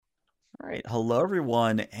All right, hello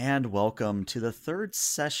everyone, and welcome to the third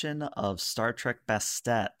session of Star Trek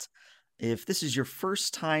Bastet. If this is your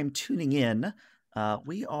first time tuning in,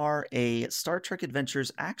 we are a Star Trek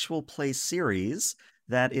Adventures actual play series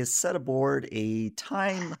that is set aboard a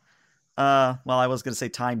I was going to say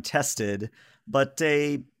time tested, but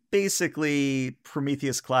a basically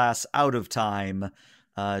Prometheus class out of time,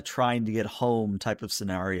 trying to get home type of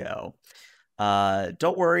scenario.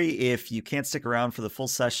 Don't worry if you can't stick around for the full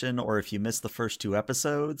session or if you missed the first two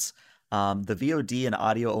episodes. The VOD and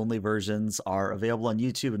audio only versions are available on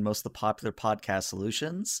YouTube and most of the popular podcast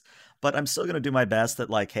solutions. But I'm still going to do my best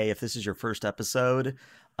that, like, hey, if this is your first episode,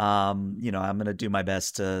 I'm going to do my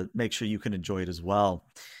best to make sure you can enjoy it as well.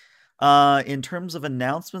 In terms of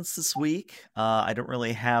announcements this week, I don't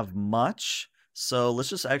really have much. So let's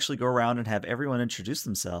just actually go around and have everyone introduce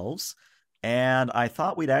themselves. And I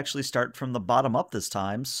thought we'd actually start from the bottom up this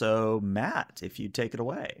time. So, Matt, if you'd take it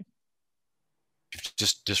away. You've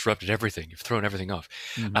just disrupted everything. You've thrown everything off.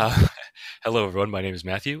 Mm-hmm. Uh, Hello, everyone. My name is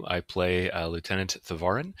Matthew. I play Lieutenant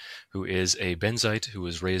Thavarin, who is a Benzite who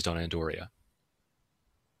was raised on Andoria.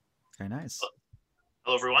 Very nice.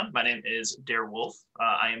 Hello, everyone. My name is Dare Wolf.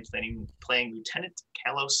 I am playing Lieutenant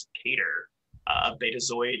Kalos Cater,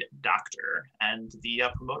 Betazoid Doctor, and the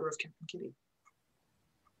promoter of Captain Kitty.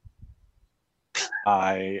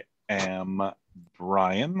 I am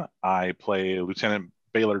Brian. I play Lieutenant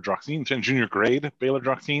Baylor Droxine, Lieutenant Junior Grade Baylor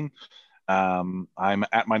Droxine. I'm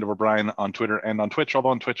at Mind Over Brian on Twitter and on Twitch, although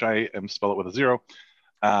on Twitch I am spell it with a 0.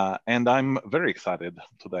 And I'm very excited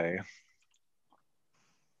today.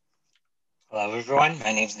 Hello, everyone.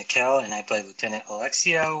 My name is Nikhil, and I play Lieutenant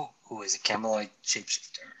Alexio, who is a Cameloid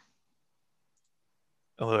shapeshifter.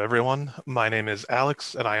 Hello, everyone. My name is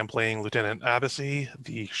Alex, and I am playing Lieutenant Abbasi,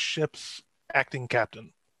 the ship's acting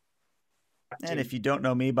captain. And if you don't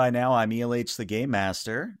know me by now, I'm ELH the Game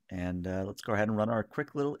Master. And let's go ahead and run our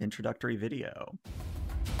quick little introductory video.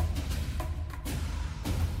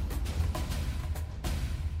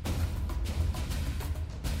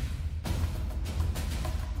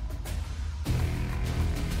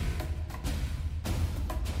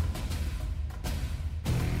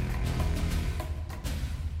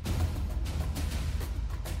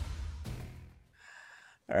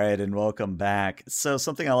 All right, and welcome back. So,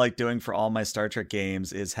 something I like doing for all my Star Trek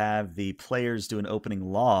games is have the players do an opening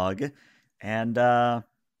log. And Mr.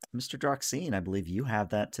 Droxine, I believe you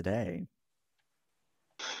have that today.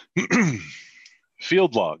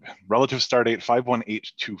 Field log, relative stardate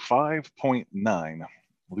 51825.9.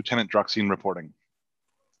 Lieutenant Droxine reporting.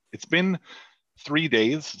 It's been 3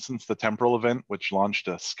 days since the temporal event, which launched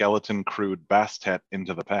a skeleton-crewed Bastet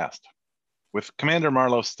into the past. With Commander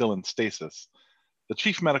Marlowe still in stasis, the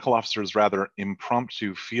Chief Medical Officer's rather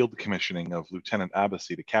impromptu field commissioning of Lieutenant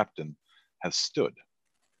Abbasi to captain has stood.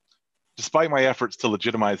 Despite my efforts to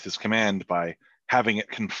legitimize his command by having it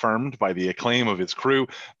confirmed by the acclaim of his crew,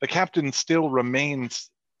 the captain still remains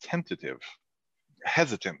tentative,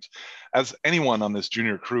 hesitant, as anyone on this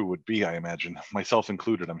junior crew would be, I imagine, myself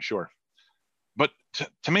included, I'm sure. But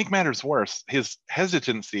to make matters worse, his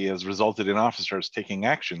hesitancy has resulted in officers taking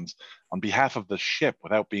actions on behalf of the ship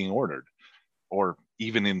without being ordered, or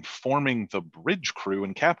even informing the bridge crew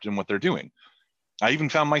and captain what they're doing. I even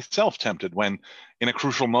found myself tempted when, in a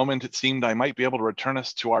crucial moment, it seemed I might be able to return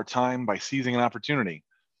us to our time by seizing an opportunity.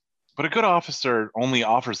 But a good officer only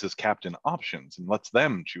offers his captain options and lets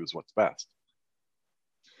them choose what's best.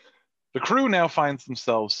 The crew now finds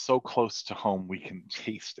themselves so close to home we can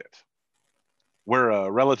taste it. We're a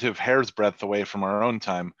relative hair's breadth away from our own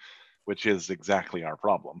time, which is exactly our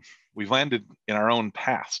problem. We've landed in our own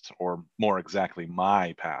past, or more exactly,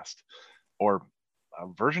 my past, or a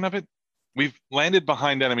version of it. We've landed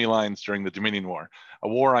behind enemy lines during the Dominion War, a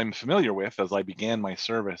war I'm familiar with as I began my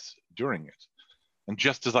service during it. And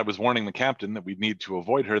just as I was warning the captain that we'd need to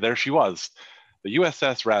avoid her, there she was, the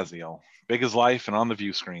USS Raziel, big as life and on the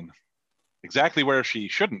view screen. Exactly where she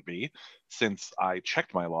shouldn't be, since I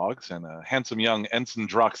checked my logs and a handsome young Ensign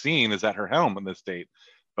Droxine is at her helm in this date.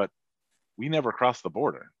 But we never crossed the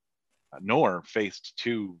border, nor faced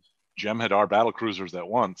 2 Jem'Hadar battlecruisers at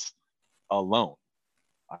once, alone.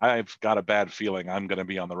 I've got a bad feeling I'm going to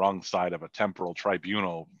be on the wrong side of a temporal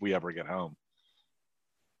tribunal if we ever get home.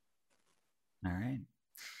 All right.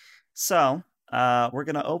 So, we're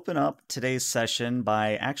going to open up today's session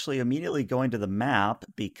by actually immediately going to the map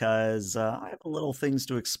because I have a little things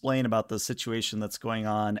to explain about the situation that's going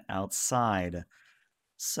on outside.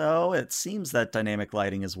 So, it seems that dynamic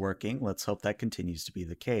lighting is working. Let's hope that continues to be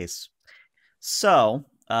the case. So,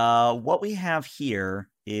 what we have here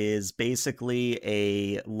is basically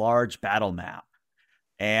a large battle map.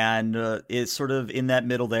 And it's sort of in that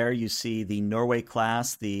middle there, you see the Norway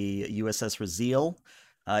class, the USS Raziel.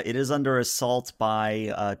 It is under assault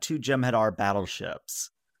by two Jem'Hadar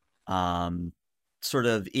battleships. Sort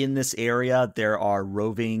of in this area, there are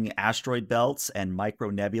roving asteroid belts and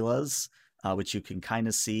micronebulas, which you can kind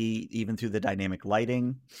of see even through the dynamic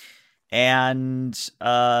lighting. And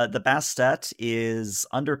the Bastet is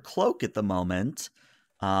under cloak at the moment.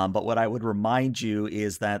 But what I would remind you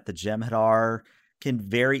is that the Jem'Hadar can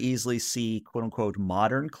very easily see quote-unquote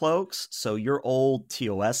modern cloaks. So your old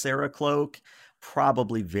TOS era cloak,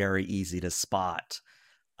 probably very easy to spot.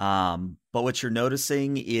 But what you're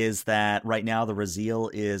noticing is that right now the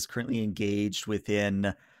Raziel is currently engaged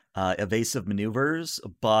within evasive maneuvers,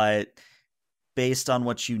 but based on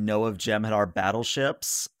what you know of Jem'Hadar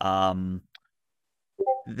battleships,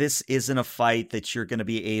 this isn't a fight that you're going to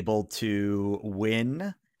be able to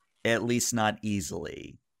win, at least not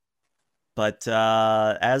easily. But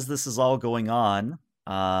as this is all going on,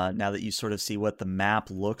 now that you sort of see what the map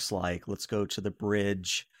looks like, let's go to the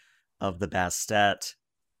bridge of the Bastet.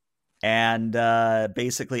 And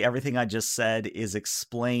basically everything I just said is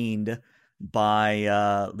explained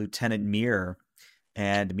by Lieutenant Mir.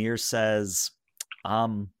 And Mir says,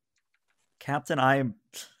 Captain,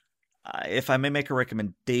 if I may make a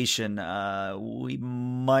recommendation, we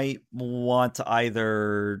might want to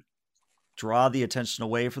either draw the attention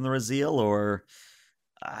away from the Raziel, or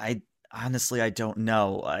I don't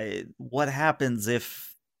know. What happens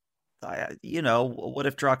if, what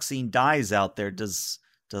if Droxine dies out there? Does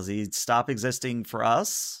he stop existing for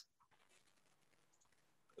us?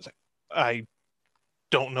 I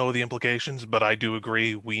don't know the implications, but I do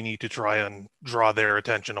agree we need to try and draw their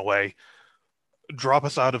attention away. Drop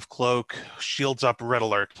us out of cloak, shields up, red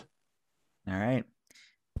alert. All right.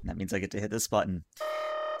 That means I get to hit this button.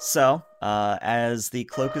 So, as the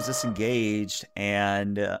cloak is disengaged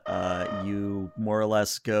and you more or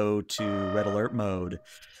less go to red alert mode,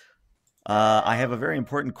 I have a very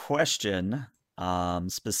important question.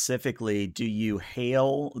 Specifically, do you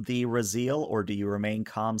hail the Raziel or do you remain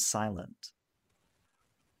calm silent?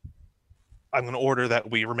 I'm going to order that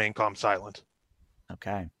we remain calm silent.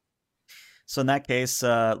 Okay. So in that case,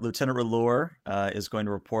 Lieutenant R'hllor is going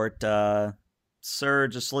to report, Sir,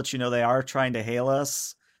 just to let you know, they are trying to hail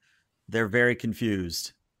us. They're very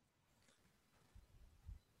confused.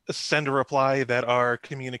 Send a reply that our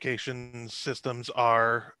communication systems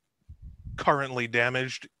are currently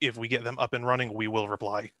damaged. If we get them up and running, we will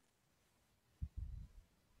reply.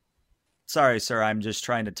 Sorry, sir. I'm just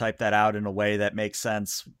trying to type that out in a way that makes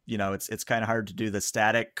sense. It's kind of hard to do the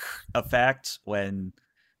static effect when,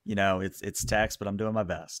 it's text, but I'm doing my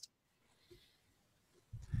best.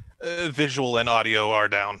 Visual and audio are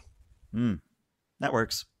down. That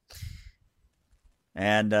works.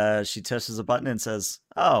 And she touches a button and says,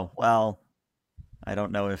 "Oh, well, I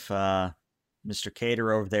don't know if Mr.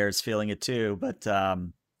 Cater over there is feeling it too, but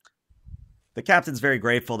the captain's very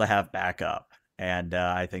grateful to have backup, and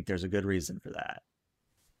I think there's a good reason for that."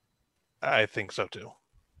 I think so too.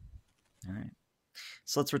 All right.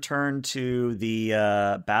 So let's return to the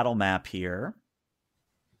battle map here.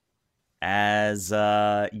 As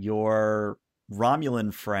your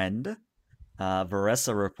Romulan friend,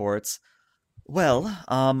 Varessa, reports, "Well,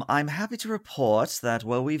 I'm happy to report that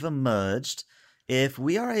where we've emerged, if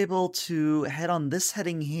we are able to head on this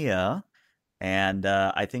heading here," and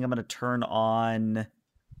I think I'm going to turn on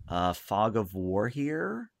Fog of War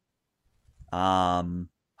here.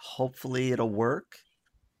 Hopefully it'll work.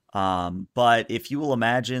 But if you will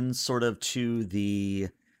imagine sort of to the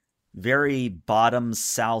very bottom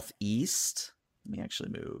southeast, let me actually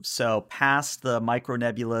move. So past the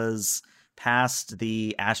micronebulas, past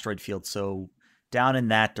the asteroid field, so down in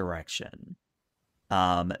that direction,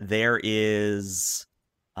 there is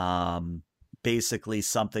basically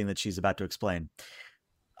something that she's about to explain.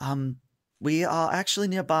 We are actually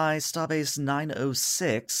nearby Starbase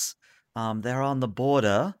 906. They're on the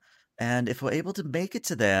border, and if we're able to make it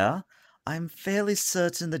to there, I'm fairly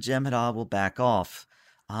certain the Jem'Hadar will back off.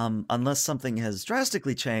 Unless something has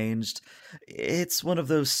drastically changed, it's one of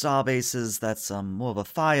those starbases that's more of a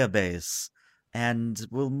fire base, and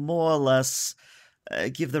will more or less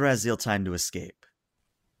give the Raziel time to escape.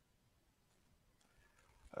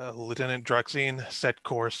 Lieutenant Droxine, set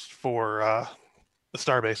course for the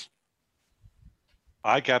starbase.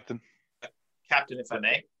 Aye, Captain. Captain, if I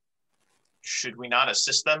may, should we not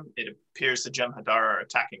assist them? It appears the Jem'Hadar are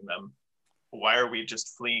attacking them. Why are we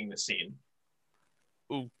just fleeing the scene?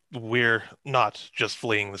 We're not just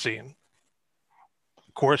fleeing the scene.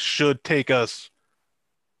 Course should take us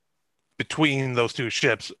between those two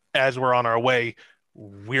ships. As we're on our way,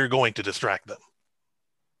 we're going to distract them.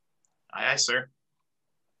 Aye, aye, sir.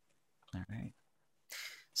 All right.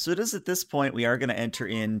 So it is at this point we are going to enter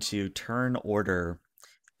into turn order,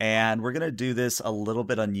 and we're going to do this a little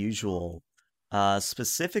bit unusual.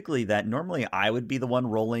 Specifically, that normally I would be the one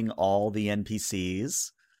rolling all the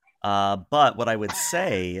NPCs, but what I would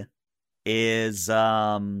say is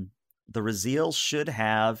the Raziel should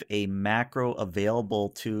have a macro available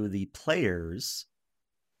to the players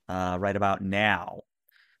right about now.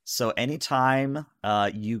 So anytime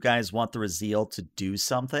you guys want the Raziel to do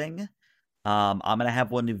something, I'm going to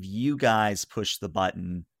have one of you guys push the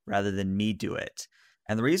button rather than me do it.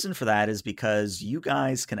 And the reason for that is because you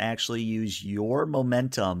guys can actually use your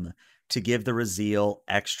momentum to give the Raziel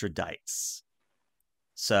extra dice.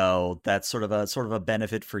 So that's sort of a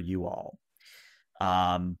benefit for you all.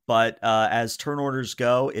 But as turn orders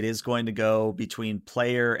go, it is going to go between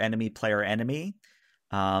player, enemy.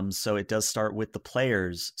 So it does start with the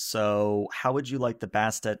players. So how would you like the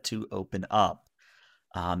Bastet to open up?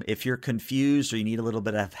 If you're confused or you need a little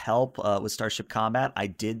bit of help with Starship Combat, I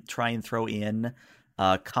did try and throw in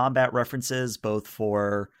combat references, both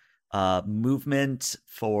for movement,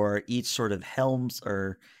 for each sort of helms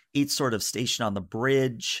or each sort of station on the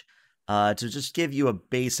bridge, to just give you a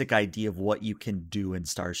basic idea of what you can do in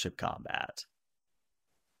Starship Combat.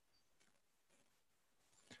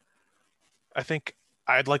 I think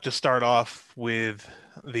I'd like to start off with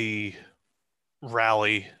the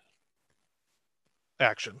rally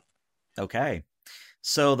action. Okay.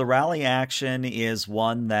 So the rally action is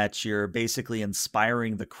one that you're basically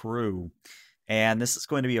inspiring the crew. And this is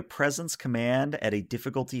going to be a presence command at a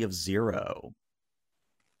difficulty of 0.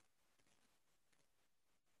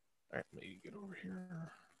 All right, let me get over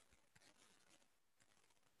here.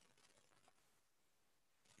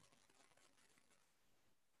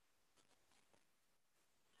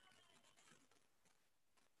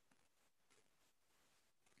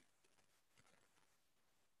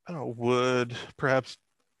 I don't know, would perhaps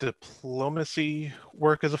diplomacy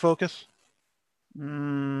work as a focus?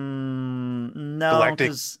 No,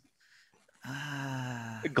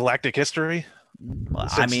 Galactic history? Well,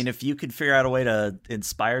 I mean, if you could figure out a way to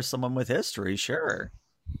inspire someone with history, sure.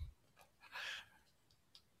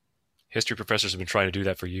 History professors have been trying to do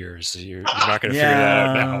that for years. So you're not going to figure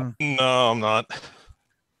that out now. No, I'm not.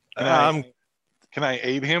 Can I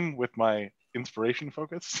aid him with my inspiration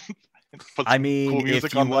focus? I mean,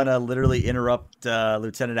 if you want to literally interrupt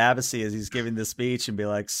Lieutenant Abbassy as he's giving the speech and be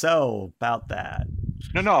like, so, about that.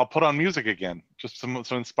 No, I'll put on music again. Just some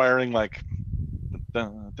inspiring, like...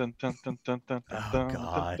 Oh, God.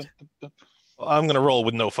 Well, I'm going to roll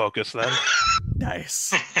with no focus then.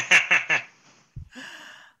 Nice.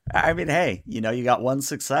 I mean, hey, you got one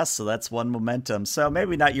success, so that's one momentum. So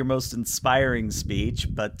maybe not your most inspiring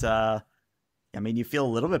speech, but... I mean, you feel a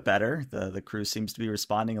little bit better. The crew seems to be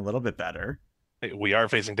responding a little bit better. We are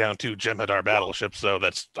facing down 2 Jem'Hadar battleships, so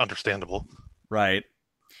that's understandable. Right.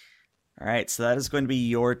 All right, so that is going to be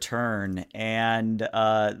your turn. And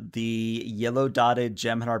the yellow-dotted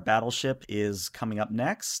Jem'Hadar battleship is coming up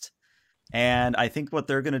next. And I think what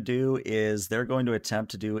they're going to do is they're going to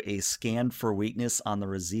attempt to do a scan for weakness on the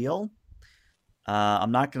Raziel.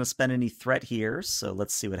 I'm not going to spend any threat here, so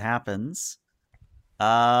let's see what happens.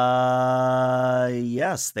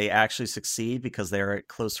 Yes, they actually succeed because they're at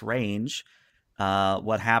close range.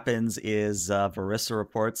 What happens is Varissa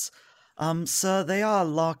reports, sir, they are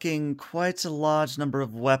locking quite a large number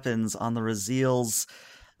of weapons on the Raziel's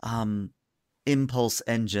impulse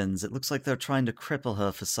engines. It looks like they're trying to cripple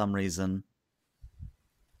her for some reason.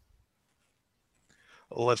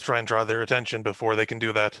 Let's try and draw their attention before they can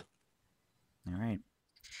do that. All right.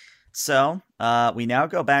 So, we now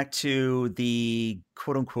go back to the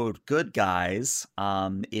quote-unquote good guys.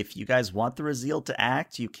 If you guys want the Raziel to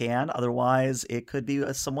act, you can. Otherwise, it could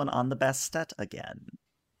be someone on the Bastet again.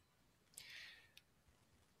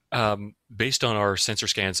 Based on our sensor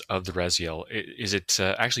scans of the Raziel, is it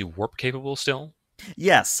actually warp capable still?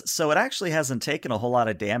 Yes, so it actually hasn't taken a whole lot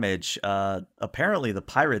of damage. Apparently, the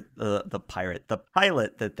pilot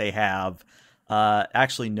that they have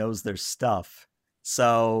actually knows their stuff.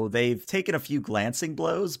 So they've taken a few glancing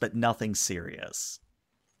blows, but nothing serious.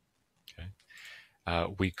 Okay.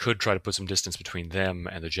 We could try to put some distance between them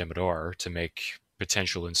and the Jem'Hadar to make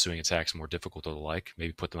potential ensuing attacks more difficult or the like.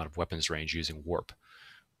 Maybe put them out of weapons range using warp.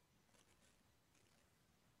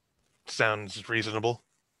 Sounds reasonable.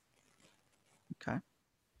 Okay.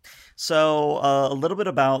 So a little bit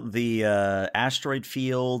about the asteroid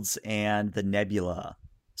fields and the nebula.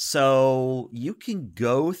 So you can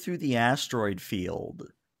go through the asteroid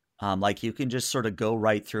field, like you can just sort of go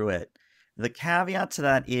right through it. The caveat to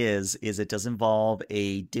that is it does involve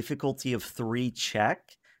a difficulty of 3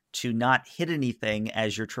 check to not hit anything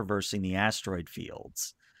as you're traversing the asteroid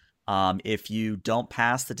fields. If you don't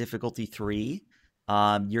pass the difficulty 3,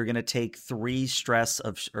 you're going to take 3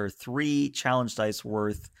 challenge dice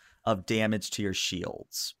worth of damage to your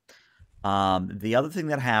shields. The other thing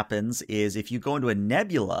that happens is if you go into a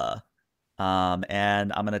nebula,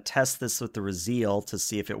 and I'm going to test this with the Raziel to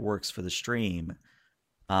see if it works for the stream.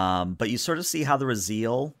 But you sort of see how the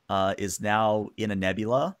Raziel is now in a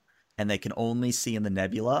nebula, and they can only see in the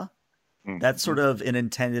nebula. That's sort of an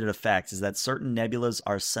intended effect, is that certain nebulas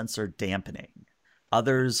are sensor dampening.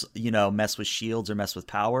 Others, mess with shields or mess with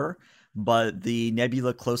power, but the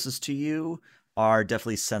nebula closest to you are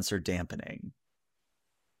definitely sensor dampening.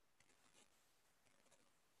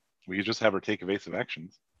 We could just have her take evasive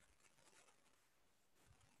actions.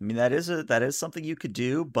 I mean, that is something you could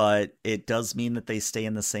do, but it does mean that they stay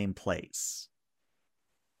in the same place.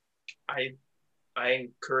 I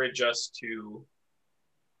encourage us to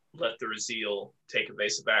let the Raziel take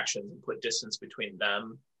evasive actions and put distance between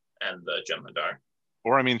them and the Jem'Hadar.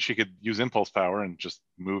 Or, I mean, she could use impulse power and just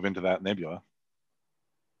move into that nebula.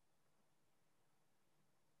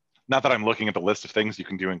 Not that I'm looking at the list of things you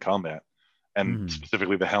can do in combat, and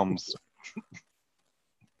specifically the Helm's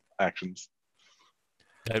actions.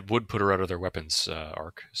 That would put her out of their weapons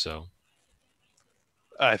arc, so.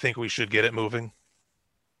 I think we should get it moving.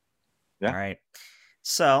 Yeah. All right.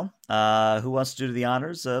 So, who wants to do the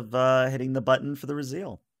honors of hitting the button for the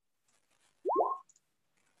Raziel?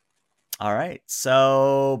 All right.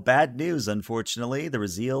 So, bad news, unfortunately. The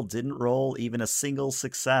Raziel didn't roll even a single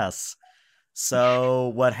success. So,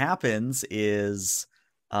 what happens is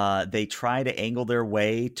they try to angle their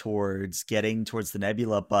way towards getting towards the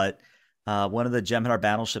nebula, but one of the Jem'Hadar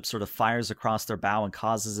battleships sort of fires across their bow and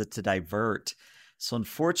causes it to divert. So,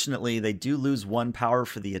 unfortunately, they do lose 1 power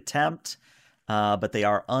for the attempt. But they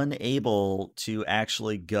are unable to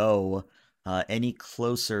actually go any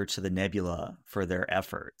closer to the nebula for their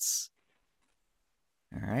efforts.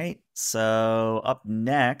 All right. So up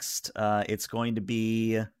next, it's going to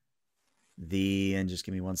be and just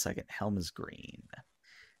give me 1 second, Helm is green.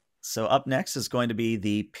 So up next is going to be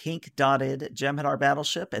the pink dotted Jem'Hadar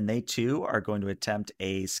battleship, and they too are going to attempt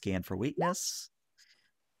a scan for weakness.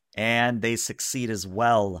 And they succeed as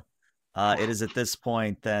well. It is at this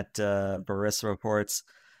point that Barissa reports,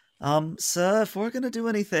 sir, if we're going to do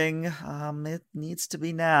anything, it needs to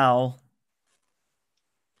be now.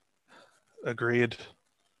 Agreed.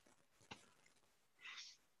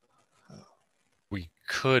 We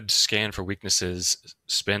could scan for weaknesses,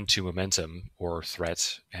 spend 2 momentum or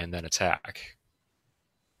threat, and then attack.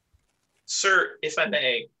 Sir, if I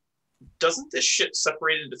may, doesn't this ship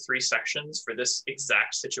separate into 3 sections for this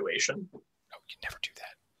exact situation? No, you never do that.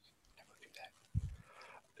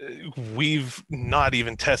 We've not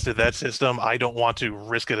even tested that system. I don't want to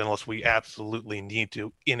risk it unless we absolutely need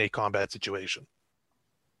to in a combat situation.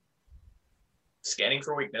 Scanning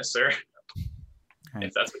for weakness, sir. Right.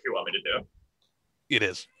 If that's what you want me to do. It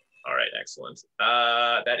is. All right, excellent.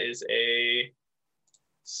 That is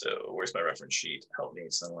so where's my reference sheet? Help me,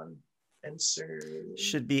 someone. Answer.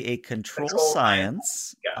 Should be a control Control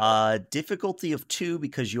science. Yeah. Difficulty of 2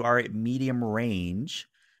 because you are at medium range.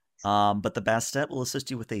 But the Bastet will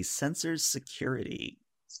assist you with a sensor's security.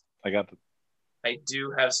 I got the... I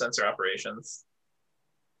do have sensor operations.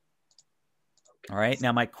 All right.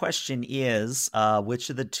 Now, my question is,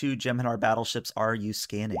 which of the 2 Jem'Hadar battleships are you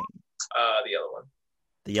scanning? The yellow one.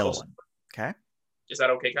 The yellow Close. one. Okay. Is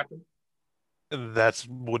that okay, Captain? That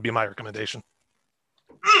would be my recommendation.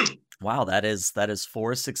 Wow, that is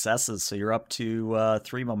 4 successes. So you're up to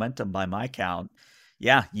 3 momentum by my count.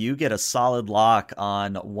 Yeah, you get a solid lock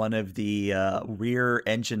on one of the rear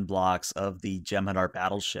engine blocks of the Jem'Hadar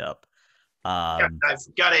battleship. Yeah,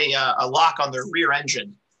 I've got a lock on their rear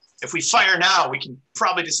engine. If we fire now, we can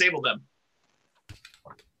probably disable them.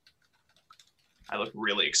 I look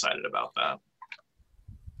really excited about that.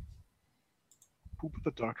 Who put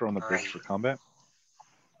the doctor on the bridge for combat?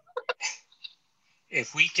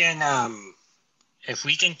 If we can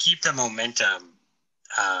keep the momentum,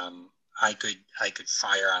 I could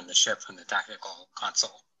fire on the ship from the tactical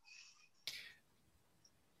console.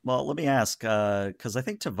 Well, let me ask, because I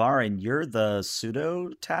think Tavarin, you're the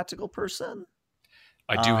pseudo-tactical person?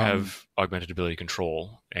 I do have augmented ability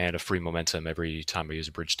control and a free momentum every time I use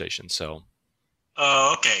a bridge station, so...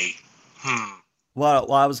 Oh, okay.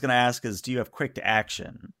 Well, I was going to ask is, do you have quick to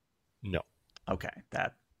action? No. Okay,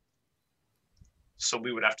 that... So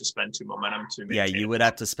we would have to spend 2 momentum to maintain. Yeah, you would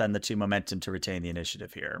have to spend the 2 momentum to retain the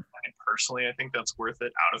initiative here. Personally, I think that's worth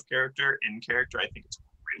it out of character. In character, I think it's a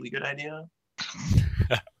really good idea.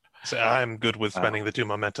 So I'm good with spending the 2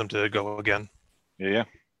 momentum to go again. Yeah.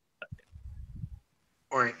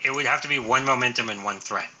 Or it would have to be 1 momentum and 1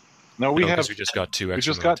 threat. No, we No, have. 'cause we just got 2 We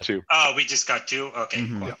extra. just got momentum. 2. Oh, we just got 2? Okay,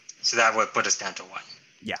 Mhm. cool. Yep. So that would put us down to 1.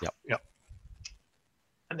 Yeah. Yep.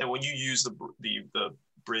 And then when you use the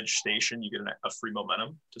bridge station, you get a free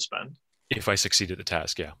momentum to spend. If I succeeded the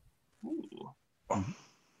task, yeah. Ooh.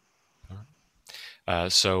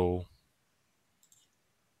 So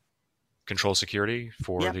control security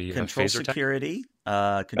for Yeah, the control phaser tech. security,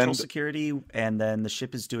 And- security, and then the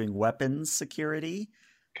ship is doing weapons security.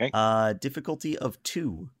 Okay. Difficulty of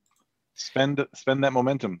 2. Spend that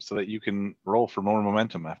momentum so that you can roll for more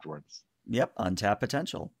momentum afterwards. Yep, untap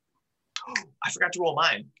potential. I forgot to roll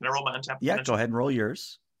mine. Can I roll my untapped Yeah, potential? go ahead and roll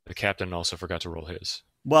yours. The captain also forgot to roll his.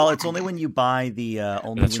 Well, it's only when you buy the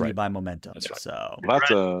That's you right. buy momentum. That's right. So,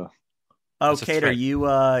 That's a oh, That's a Cater, threat.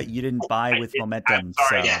 you didn't buy with momentum. I'm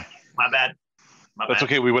sorry. So, Yeah. My bad. that's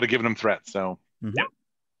okay. We would have given him threats. So That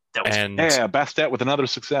was And yeah, Bastet with another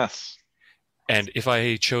success. and if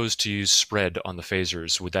I chose to use spread on the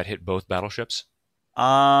phasers, would that hit both battleships?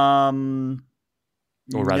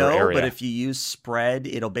 Or rather no, area. but if you use spread,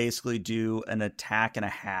 it'll basically do an attack and a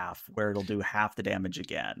half, where it'll do half the damage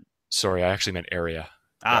again. Sorry, I actually meant area.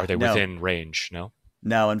 Are they no. within range? No.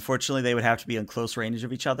 No, unfortunately, they would have to be in close range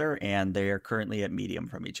of each other, and they are currently at medium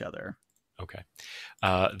from each other. Okay.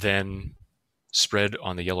 Then spread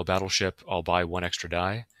on the yellow battleship. I'll buy 1 extra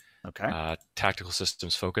die. Okay. Tactical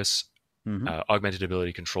systems focus. Mm-hmm. Augmented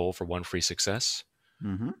ability control for 1 free success.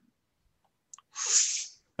 Mm-hmm.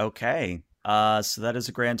 Okay. So that is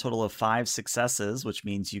a grand total of 5 successes, which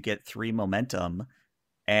means you get 3 momentum.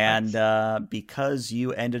 And because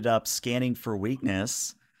you ended up scanning for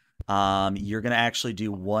weakness, you're going to actually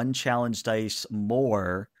do 1 challenge dice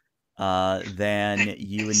more than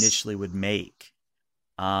you initially would make.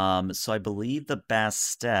 So I believe the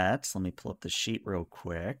Bastet, let me pull up the sheet real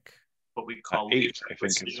quick. what we call 8, I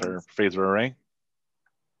think, is her phaser array.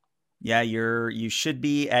 Yeah, you should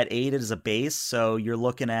be at 8 as a base, so you're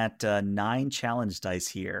looking at 9 challenge dice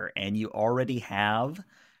here, and you already have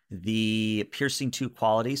the piercing 2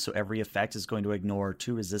 quality, so every effect is going to ignore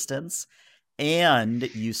 2 resistance,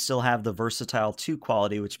 and you still have the versatile 2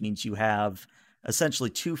 quality, which means you have essentially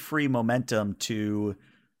 2 free momentum to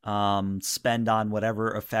spend on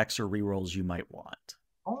whatever effects or rerolls you might want.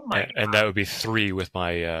 Oh my And that would be 3 with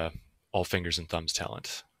my all fingers and thumbs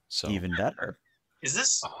talent. So Even better. Is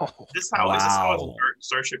this Oh, this how is this how Wow.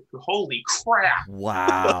 Starship? Holy crap!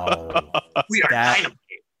 Wow. We are That- dynamite.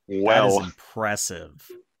 That is Well,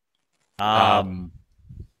 impressive. Um,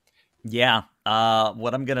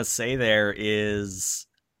 What I'm gonna say there is,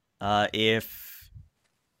 if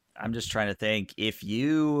I'm just trying to think, if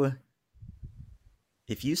you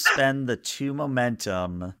spend the 2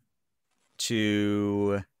 momentum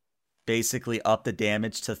to basically up the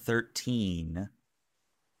damage to 13,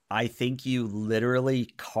 I think you literally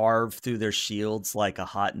carve through their shields like a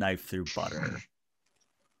hot knife through butter.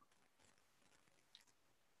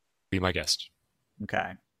 be my guest.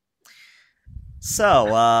 Okay.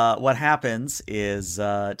 So, what happens is,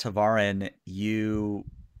 Tavarin, you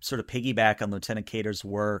sort of piggyback on Lieutenant Cater's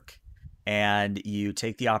work, and you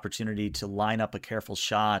take the opportunity to line up a careful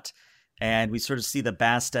shot, and we sort of see the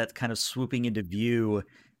Bastet kind of swooping into view,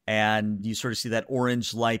 and you sort of see that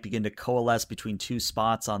orange light begin to coalesce between 2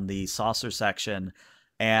 spots on the saucer section,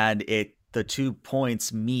 and the 2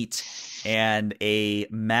 points meet, and a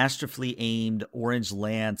masterfully aimed orange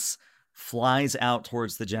lance flies out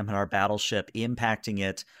towards the Jem'Hadar battleship, impacting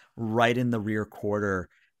it right in the rear quarter.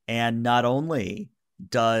 And not only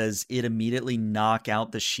does it immediately knock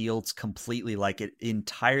out the shields completely, like it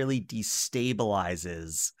entirely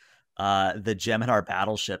destabilizes the Jem'Hadar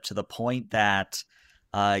battleship to the point that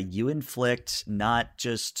you inflict not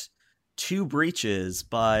just 2 breaches,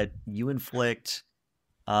 but you inflict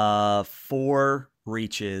 4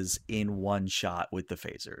 breaches in 1 shot with the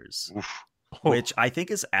phasers. oof. Which I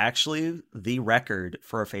think is actually the record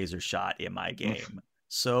for a phaser shot in my game.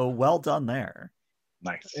 So well done there.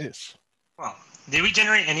 Nice. it is. Well, did we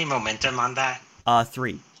generate any momentum on that?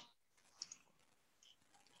 3.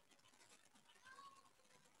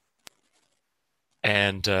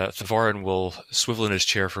 And Thavarin will swivel in his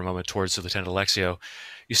chair for a moment towards Lieutenant Alexio.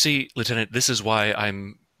 You see, Lieutenant, this is why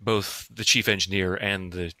I'm both the chief engineer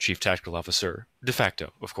and the chief tactical officer. De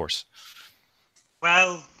facto, of course.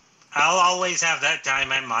 Well, I'll always have that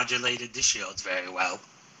time I modulated the shields very well.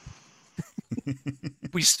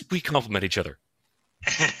 We complement each other.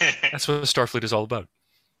 That's what Starfleet is all about.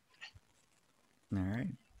 All right.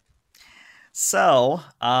 So,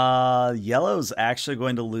 Yellow's actually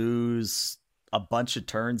going to lose a bunch of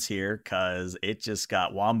turns here because it just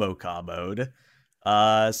got wombo comboed.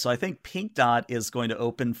 So I think Pink Dot is going to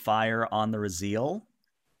open fire on the Raziel.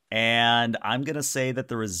 And I'm gonna say that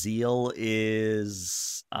the Raziel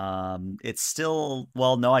is it's still,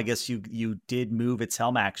 well, no, I guess you did move its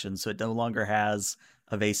helm action, so it no longer has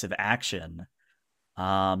evasive action.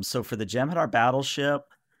 So for the Jem'Hadar battleship,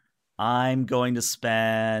 I'm going to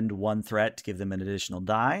spend 1 threat to give them an additional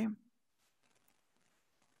die.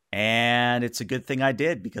 And it's a good thing I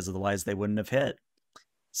did, because otherwise they wouldn't have hit.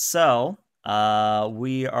 So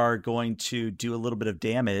we are going to do a little bit of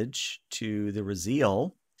damage to the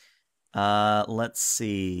Raziel. Let's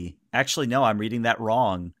see. Actually, no, I'm reading that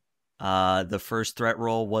wrong. The first threat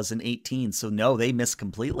roll was an 18, so no, they missed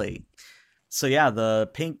completely. So yeah, the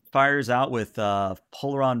pink fires out with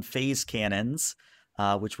Polaron phase cannons,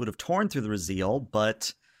 which would have torn through the Raziel,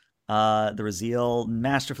 but the Raziel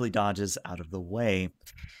masterfully dodges out of the way.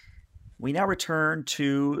 We now return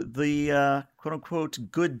to the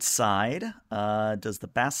quote-unquote good side. Does the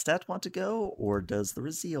Bastet want to go, or does the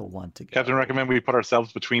Raziel want to go? Captain, recommend we put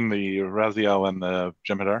ourselves between the Raziel and the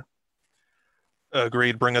Jem'Hadar.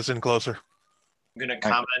 Agreed. Bring us in closer. I'm going to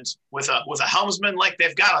comment, with a helmsman like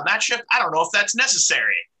they've got on that ship, I don't know if that's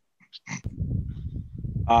necessary.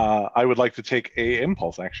 I would like to take a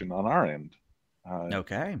impulse action on our end.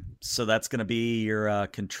 Okay, so that's going to be your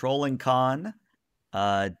controlling con,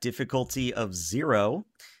 difficulty of 0,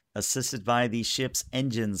 assisted by the ship's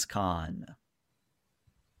engines con.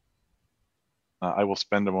 I will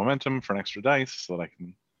spend a momentum for an extra dice so that I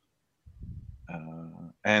can...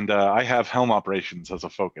 and I have helm operations as a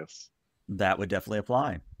focus. That would definitely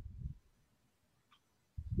apply.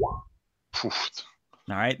 Poof.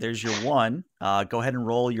 All right, there's your 1. Go ahead and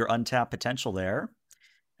roll your untapped potential there.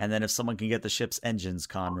 And then if someone can get the ship's engines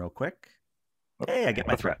con real quick. Hey, I get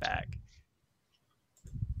my threat back.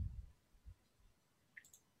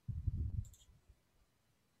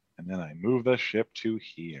 And then I move the ship to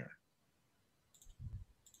here.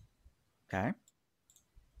 Okay.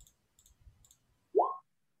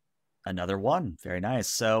 Another 1. Very nice.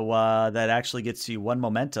 So that actually gets you 1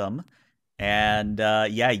 momentum. And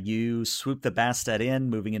yeah, you swoop the Bastet in,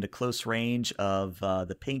 moving into close range of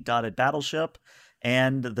the pink dotted battleship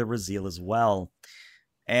and the Raziel as well.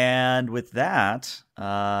 And with that,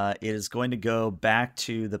 it is going to go back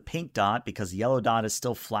to the pink dot, because yellow dot is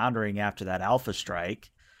still floundering after that alpha strike.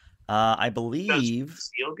 I believe... Does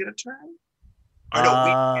Raziel get a turn? Or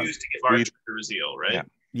no, we used to give our turn to Raziel, right?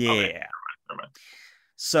 Yeah. Okay, never mind.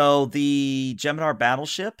 So the Jem'Hadar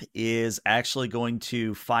battleship is actually going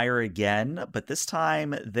to fire again, but this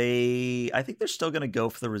time I think they're still going to go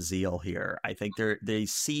for the Raziel here. I think they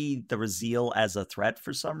see the Raziel as a threat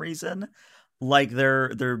for some reason. Like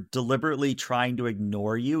they're deliberately trying to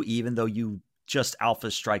ignore you, even though you just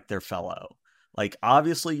alpha strike their fellow. Like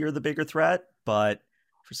obviously you're the bigger threat, but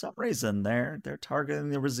for some reason they're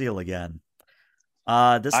targeting the Raziel again.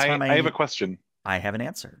 This time I have a question. I have an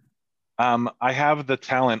answer. I have the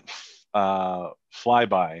talent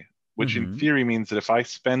flyby, which in theory means that if I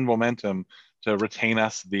spend momentum to retain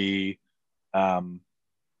us the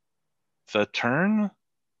turn,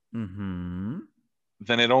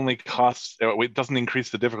 then it only costs. It doesn't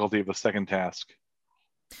increase the difficulty of the second task.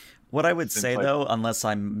 What I would say, though, unless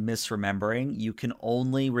I'm misremembering, you can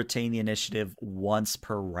only retain the initiative once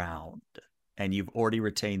per round, and you've already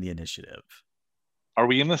retained the initiative. Are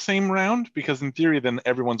we in the same round? Because in theory, then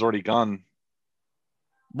everyone's already gone.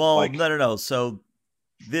 Well, no. So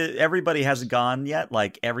everybody hasn't gone yet.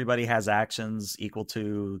 Like everybody has actions equal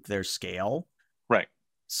to their scale. Right.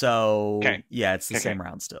 So yeah, it's the same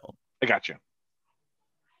round still. I got you.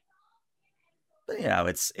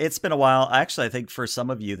 But, it's been a while. Actually, I think for some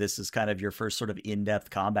of you, this is kind of your first sort of in-depth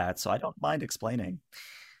combat, so I don't mind explaining.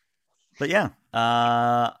 But yeah,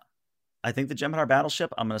 I think the Jem'Hadar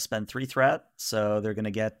battleship, I'm going to spend 3 threat, so they're going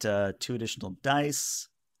to get 2 additional dice.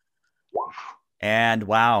 And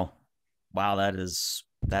wow, that is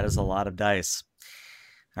a lot of dice.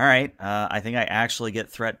 All right, I think I actually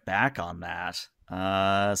get threat back on that.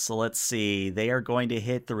 So let's see. They are going to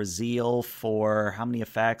hit the Raziel for how many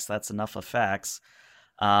effects? That's enough effects.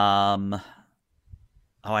 I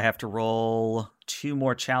have to roll 2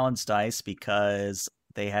 more challenge dice because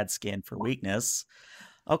they had scan for weakness.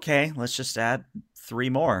 Okay, let's just add 3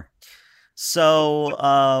 more. So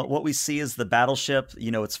what we see is the battleship,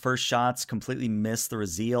 its first shots completely miss the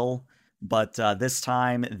Raziel, but this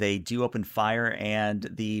time they do open fire and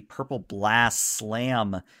the purple blast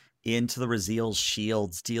slam into the Raziel's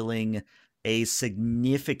shields, dealing a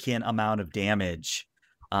significant amount of damage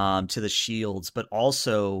to the shields, but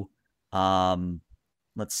also,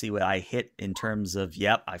 let's see what I hit in terms of,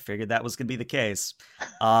 I figured that was going to be the case,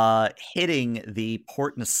 hitting the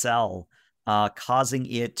port nacelle causing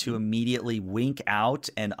it to immediately wink out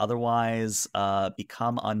and otherwise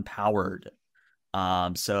become unpowered.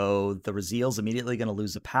 So the Raziel's immediately going to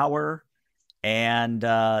lose the power, and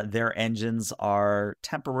their engines are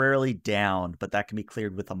temporarily down, but that can be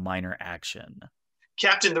cleared with a minor action.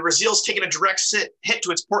 Captain, the Raziel's taking a direct hit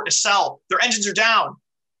to its port nacelle. Their engines are down.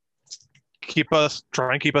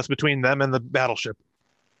 Try and keep us between them and the battleship.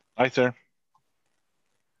 Aye, sir.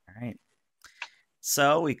 All right.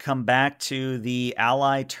 So we come back to the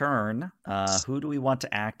ally turn. Who do we want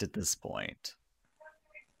to act at this point?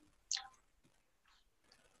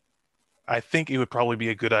 I think it would probably be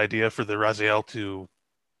a good idea for the Raziel to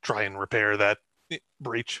try and repair that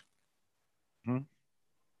breach.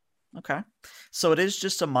 Okay. So it is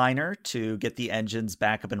just a minor to get the engines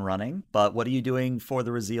back up and running, but what are you doing for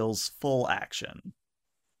the Raziel's full action?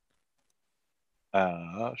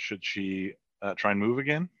 Should she try and move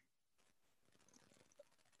again?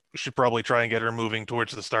 We should probably try and get her moving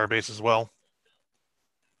towards the starbase as well.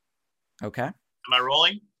 Okay. Am I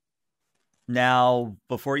rolling? Now,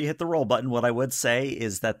 before you hit the roll button, what I would say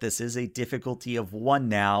is that this is a difficulty of 1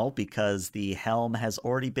 now because the helm has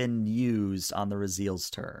already been used on the Raziel's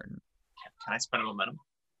turn. Can I spend a momentum?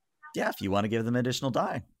 Yeah, if you want to give them additional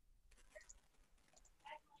die.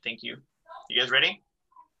 Thank you. You guys ready?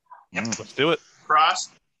 Yep, let's do it. Cross.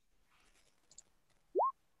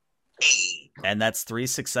 And that's 3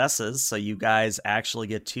 successes, so you guys actually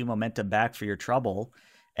get 2 momentum back for your trouble.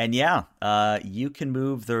 And yeah, you can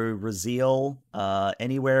move the Raziel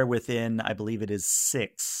anywhere within, I believe it is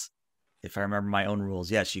 6, if I remember my own rules.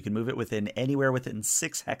 Yes, you can move it anywhere within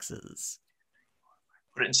 6 hexes.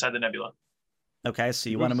 Put it inside the nebula. Okay, so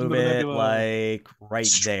you want to move it like right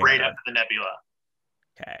there. Straight up to the nebula.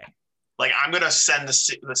 Okay. Like, I'm going to send this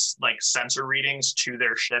like sensor readings to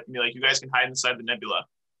their ship and be like, you guys can hide inside the nebula.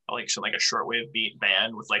 I'll like send like a shortwave beat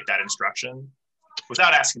band with like that instruction.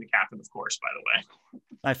 Without asking the captain, of course, by the way.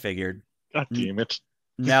 I figured. God damn it.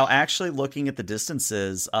 Now, actually looking at the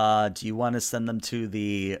distances, do you want to send them to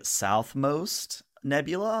the southmost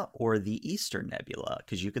nebula or the eastern nebula?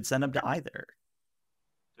 Because you could send them to either.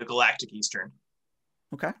 The galactic eastern.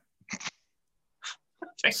 Okay.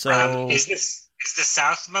 Okay. So Is the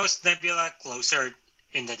southmost nebula closer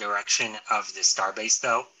in the direction of the starbase,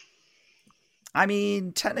 though? I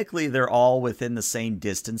mean, technically, they're all within the same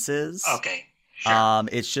distances. Okay. Sure.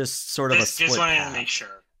 It's just sort of a split Just wanted path. to make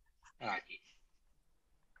sure. All right.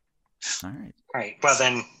 All right. All right. Well,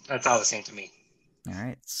 then that's all the same to me. All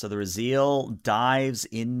right. So the Raziel dives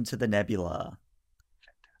into the nebula.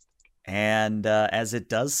 And as it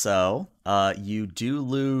does so, you do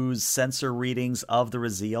lose sensor readings of the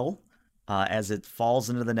Raziel. As it falls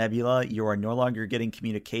into the nebula, you are no longer getting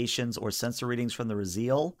communications or sensor readings from the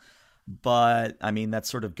Raziel. But, I mean, that's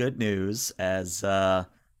sort of good news. As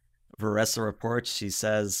Varessa reports, she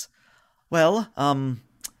says, well,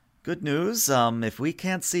 good news. If we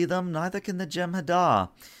can't see them, neither can the Jem'Hadar.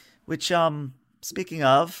 Which, speaking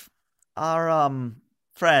of, our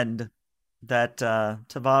friend that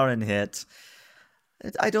Tavarin hit,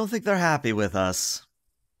 I don't think they're happy with us.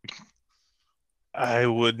 I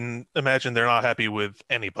wouldn't imagine they're not happy with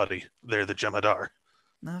anybody. They're the Jem'Hadar.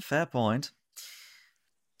 No, fair point.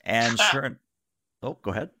 And sure. Oh,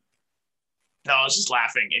 go ahead. No, I was just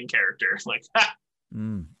laughing in character. Like, ha!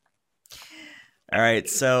 All right,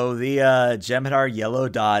 so the Jem'Hadar yellow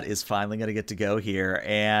dot is finally going to get to go here.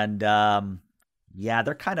 And yeah,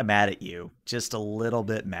 they're kind of mad at you. Just a little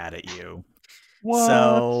bit mad at you. What?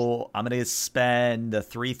 So I'm going to spend the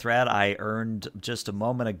 3 threat I earned just a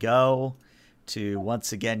moment ago to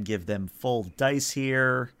once again give them full dice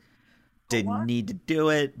here. Didn't need to do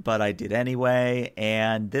it, but I did anyway.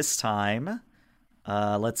 And this time,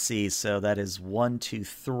 let's see. So that is 1, 2,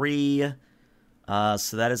 3.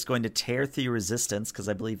 So that is going to tear through your resistance because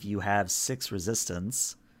I believe you have 6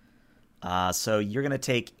 resistance. So you're going to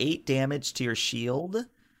take 8 damage to your shield.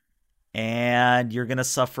 And you're going to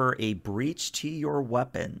suffer a breach to your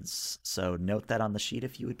weapons. So note that on the sheet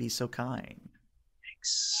if you would be so kind.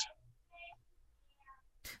 Thanks.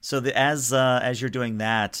 So as you're doing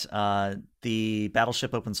that, the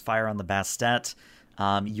battleship opens fire on the Bastet.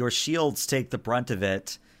 Your shields take the brunt of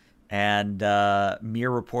it, and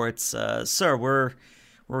Mir reports, "Sir,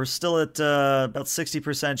 we're still at about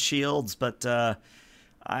 60% shields, but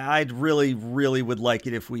I'd really would like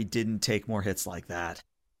it if we didn't take more hits like that."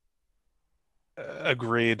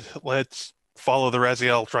 Agreed. Let's follow the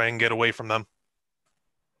Raziel, try and get away from them.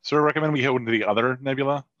 So I recommend we go into the other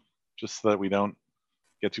nebula, just so that we don't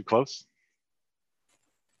get too close.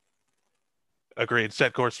 Agreed.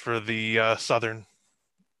 Set course for the southern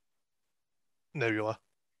nebula.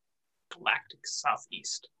 Galactic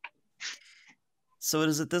southeast. So it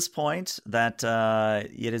is at this point that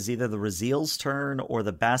it is either the Raziel's turn or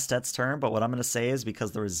the Bastet's turn, but what I'm going to say is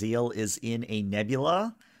because the Raziel is in a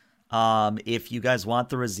nebula, if you guys want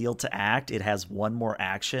the Raziel to act, it has one more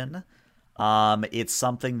action. It's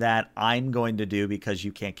something that I'm going to do because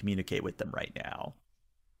you can't communicate with them right now.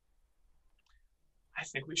 I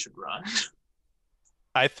think we should run.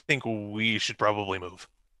 I think we should probably move.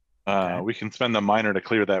 Okay. We can spend a minor to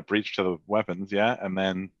clear that breach to the weapons, yeah, and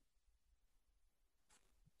then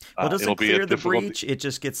Well, it doesn't it'll be clear a the difficult... breach, it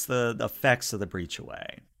just gets the effects of the breach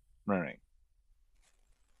away. Right.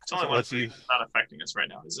 It's only So one let's breach use- that's not affecting us right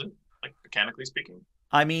now, is it? Like, mechanically speaking?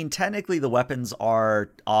 I mean, technically the weapons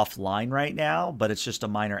are offline right now, but it's just a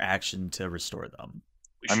minor action to restore them.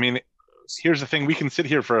 We I should mean, do those. here's the thing: we can sit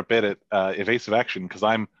here for a bit at evasive action because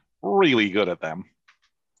I'm really good at them.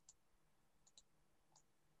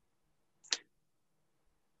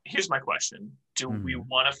 Here's my question. Do we Mhm.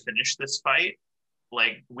 want to finish this fight?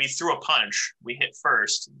 Like, we threw a punch, we hit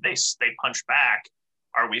first, they punch back.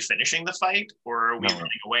 Are we finishing the fight, or are we No,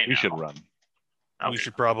 running away now? We should run. Okay. We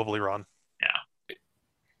should probably run.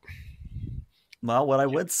 Well, what I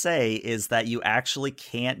would say is that you actually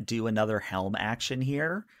can't do another helm action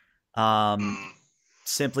here.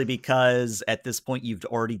 Simply because at this point you've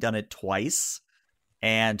already done it twice.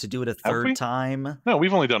 And to do it a we? third time. No,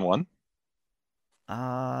 we've only done one. The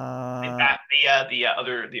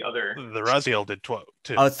other. The Raziel did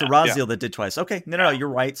too. Oh, it's the Raziel that did twice. Okay, no, you're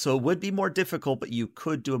right. So it would be more difficult, but you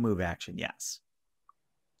could do a move action, yes.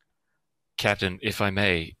 Captain, if I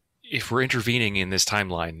may, if we're intervening in this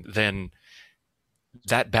timeline, then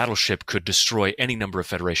that battleship could destroy any number of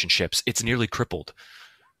Federation ships. It's nearly crippled.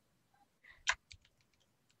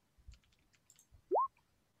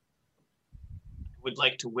 Would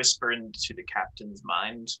like to whisper into the captain's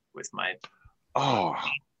mind with my Oh,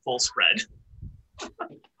 full spread.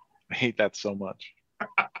 I hate that so much.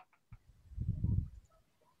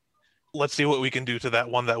 Let's see what we can do to that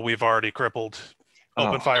one that we've already crippled.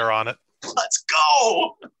 Open Oh. fire on it. Let's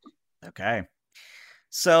go! Okay.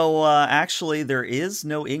 So actually, there is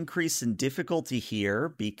no increase in difficulty here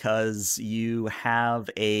because you have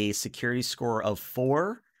a security score of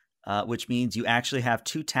 4, which means you actually have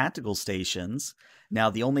 2 tactical stations. Now,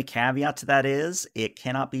 the only caveat to that is it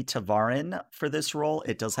cannot be Tavarin for this role.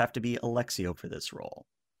 It does have to be Alexio for this role.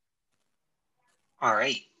 All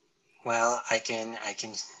right. Well, I can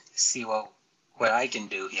see what I can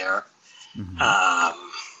do here. Mhm.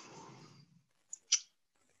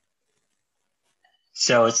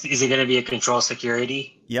 So is it going to be a control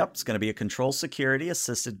security? Yep, it's going to be a control security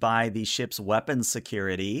assisted by the ship's weapons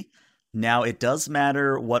security. Now, it does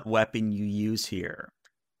matter what weapon you use here.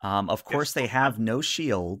 Of course, they have no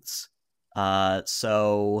shields.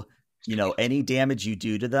 So, any damage you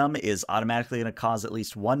do to them is automatically going to cause at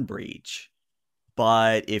least 1 breach.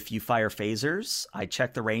 But if you fire phasers, I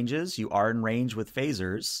checked the ranges. You are in range with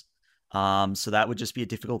phasers. So that would just be a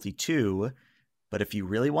difficulty 2. But if you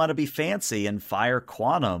really want to be fancy and fire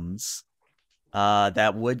quantums,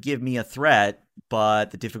 that would give me a threat, but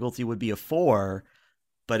the difficulty would be a 4.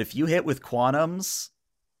 But if you hit with quantums,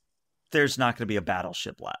 there's not going to be a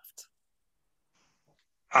battleship left.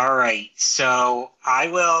 All right. So I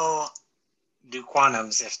will do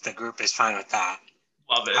quantums if the group is fine with that.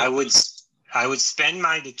 Love it. I would spend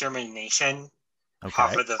my determination Okay.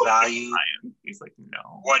 off of the value, He's like,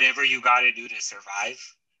 no. whatever you got to do to survive,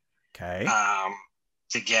 Okay.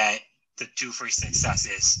 to get the 2 free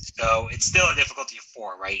successes. So it's still a difficulty of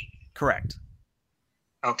 4, right? Correct.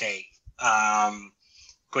 Okay.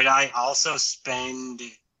 Could I also spend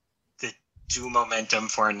the 2 momentum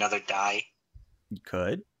for another die? You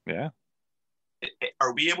could. Yeah.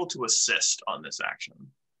 Are we able to assist on this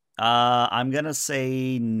action? I'm going to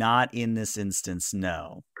say not in this instance,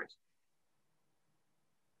 no.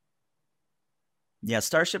 Yeah,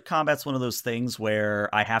 Starship Combat's one of those things where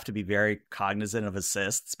I have to be very cognizant of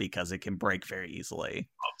assists because it can break very easily.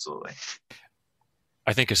 Absolutely.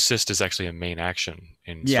 I think assist is actually a main action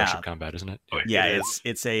in Yeah. Starship Combat, isn't it? Yeah, It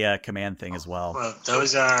it's a command thing as well. Well,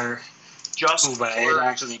 those are Just 2, but I had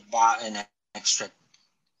actually bought an extra.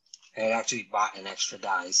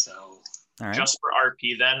 Die, so All right. Just for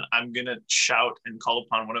RP, then I'm gonna shout and call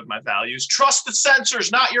upon one of my values: trust the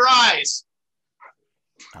sensors, not your eyes.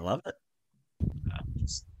 I love it.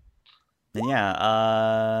 Just- And yeah,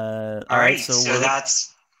 all right. so So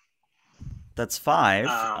that's 5.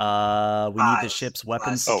 We need the 5 ship's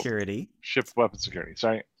weapons plus- security. Ship weapon security.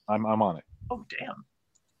 Sorry, I'm on it. Oh damn!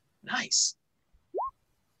 Nice.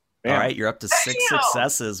 Bam. All right, you're up to 6 Damn!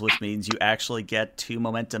 successes, which means you actually get 2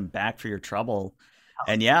 momentum back for your trouble.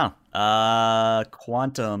 And yeah,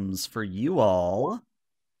 quantums for you all.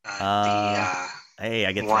 Hey,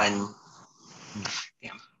 I get one.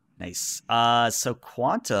 Nice. So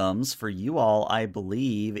quantums for you all, I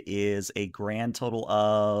believe, is a grand total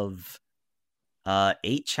of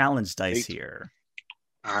 8 challenge dice 8. here.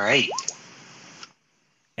 All right.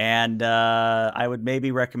 And I would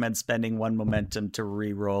maybe recommend spending 1 momentum to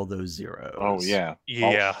re-roll those zeros. Oh yeah.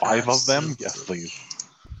 Yeah. All 5 of them? Absolutely. Yes, please.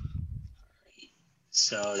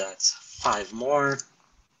 So that's 5 more.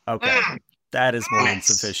 Okay. That is more than Nice.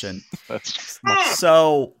 sufficient. That's much.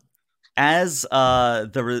 So as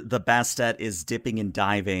the Bastet is dipping and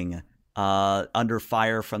diving under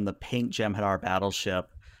fire from the pink Jem'Hadar battleship,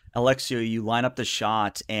 Alexio, you line up the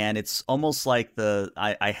shot, and it's almost like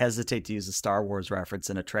I hesitate to use a Star Wars reference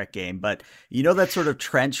in a Trek game, but you know that sort of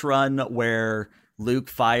trench run where Luke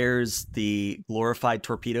fires the glorified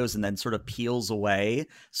torpedoes and then sort of peels away?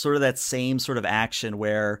 Sort of that same sort of action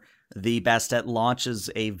where the Bastet launches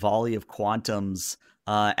a volley of quantums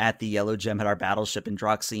at the yellow Jem'Hadar battleship, and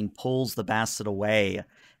Droxine pulls the Bastet away,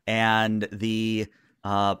 and the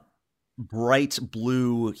bright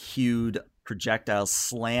blue-hued projectiles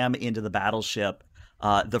slam into the battleship.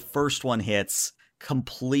 The first one hits,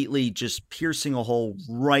 completely just piercing a hole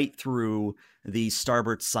right through the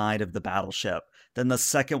starboard side of the battleship. Then the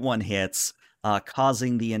second one hits,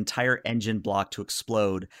 causing the entire engine block to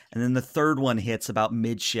explode. And then the third one hits about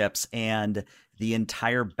midships, and the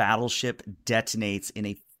entire battleship detonates in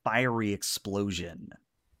a fiery explosion.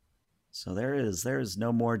 So there is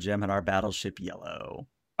no more Jem'Hadar battleship yellow.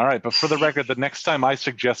 All right, but for the record, the next time I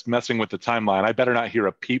suggest messing with the timeline, I better not hear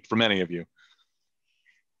a peep from any of you.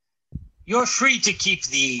 You're free to keep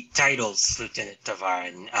the titles, Lieutenant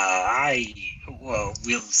Tavarin. I will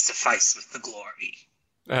suffice with the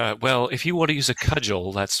glory. Well, if you want to use a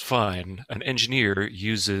cudgel, that's fine. An engineer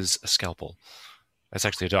uses a scalpel. That's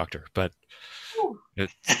actually a doctor, but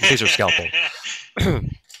laser scalpel.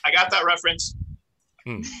 I got that reference.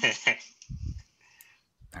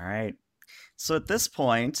 All right. So at this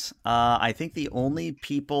point, I think the only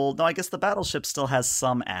people... No, I guess the battleship still has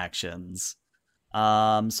some actions.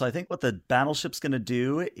 So I think what the battleship's going to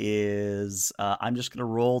do is I'm just going to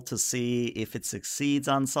roll to see if it succeeds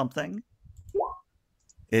on something.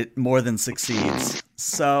 It more than succeeds.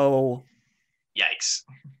 So... Yikes.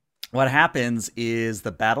 What happens is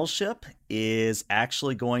the battleship is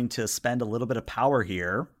actually going to spend a little bit of power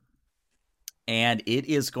here, and it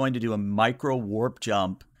is going to do a micro warp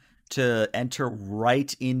jump to enter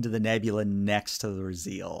right into the nebula next to the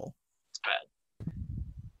Raziel.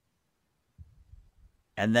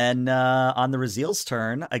 And then on the Raziel's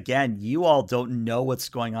turn, again, you all don't know what's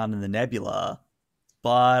going on in the nebula,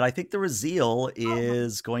 but I think the Raziel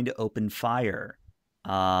is going to open fire.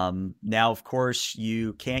 Now, of course,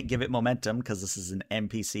 you can't give it momentum because this is an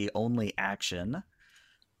NPC-only action.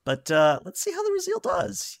 But let's see how the Raziel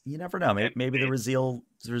does. You never know. Maybe the Raziel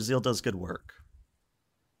does good work.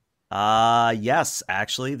 Yes,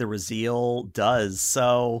 actually, the Raziel does.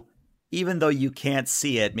 So even though you can't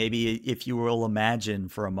see it, maybe if you will imagine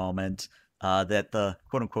for a moment that the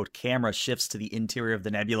quote-unquote camera shifts to the interior of the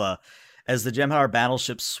nebula, as the Jem'Hadar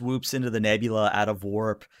battleship swoops into the nebula out of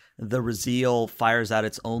warp, the Raziel fires out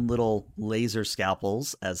its own little laser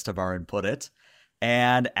scalpels, as Tavarin put it,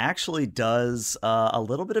 and actually does a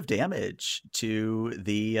little bit of damage to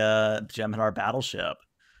the Jem'Hadar battleship.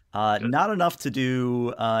 Not enough to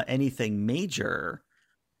do anything major,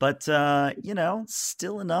 but,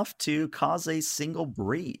 still enough to cause a single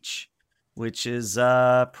breach, which is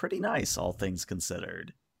pretty nice, all things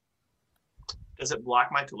considered. Does it block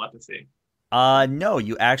my telepathy? No,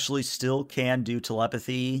 you actually still can do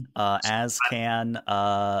telepathy, as can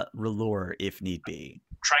Relure if need be.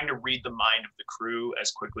 Trying to read the mind of the crew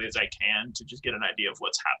as quickly as I can to just get an idea of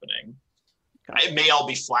what's happening. Okay. It may all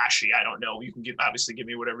be flashy. I don't know. You can obviously give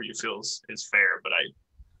me whatever you feel is fair, but I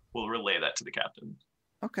will relay that to the captain.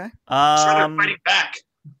 Okay. So they're fighting back.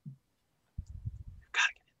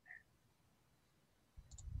 Gotta get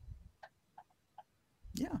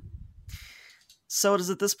in there. Yeah. So it is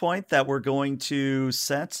at this point that we're going to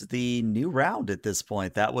set the new round at this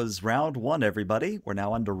point. That was round 1, everybody. We're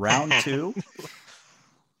now on to round 2.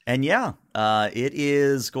 And yeah, it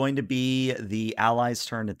is going to be the allies'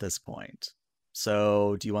 turn at this point.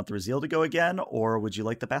 So do you want the Raziel to go again, or would you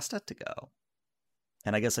like the Bastet to go?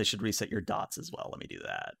 And I guess I should reset your dots as well. Let me do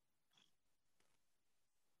that.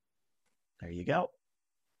 There you go.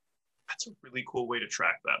 That's a really cool way to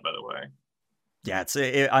track that, by the way. Yeah,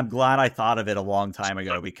 I'm glad I thought of it a long time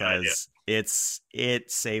ago because it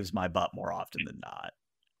saves my butt more often than not.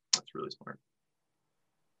 That's really smart.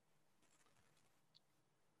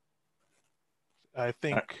 I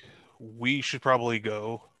think we should probably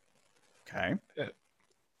go. Okay.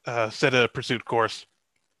 Set a pursuit course.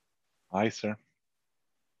 Aye, sir.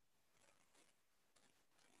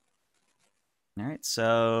 All right,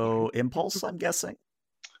 so impulse, I'm guessing.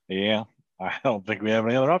 Yeah, I don't think we have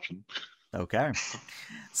any other option. Okay.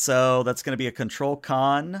 So that's going to be a control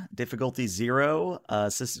con, difficulty 0,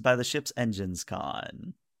 assisted by the ship's engines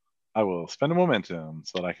con. I will spend a momentum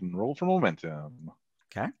so that I can roll for momentum.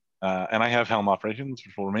 Okay. And I have helm operations,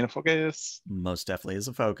 which will remain a focus. Most definitely is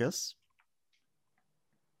a focus.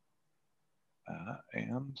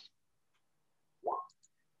 And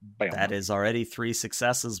bam. That is already 3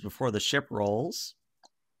 successes before the ship rolls.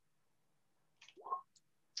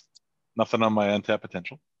 Nothing on my untapped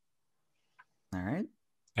potential. All right.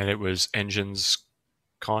 And it was engines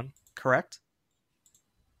con. Correct.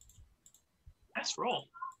 Nice roll.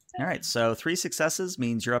 All right, so 3 successes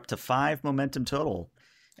means you're up to 5 momentum total.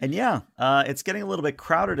 And yeah, it's getting a little bit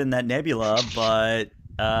crowded in that nebula, but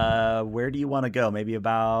where do you want to go? Maybe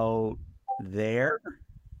about there?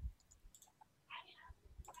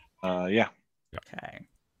 Yeah. Okay.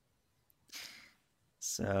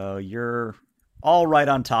 So you're all right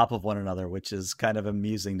on top of one another, which is kind of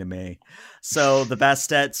amusing to me. So the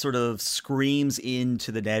Bastet sort of screams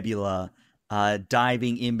into the nebula,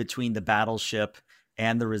 diving in between the battleship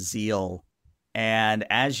and the Raziel. And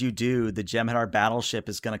as you do, the Jem'Hadar battleship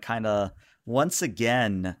is going to kind of once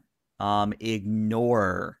again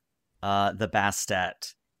ignore the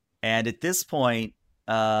Bastet. And at this point,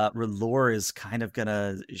 R'hllor is kind of going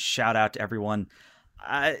to shout out to everyone,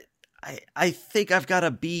 I think I've got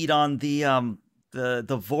a bead on the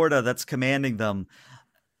Vorta that's commanding them.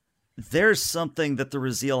 There's something that the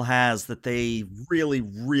Raziel has that they really,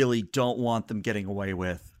 really don't want them getting away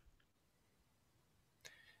with.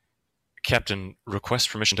 Captain,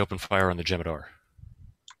 request permission to open fire on the Jem'Hadar.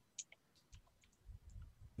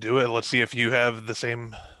 Do it. Let's see if you have the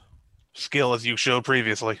same skill as you showed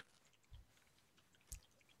previously.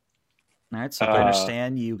 All right, so I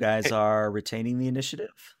understand you guys are retaining the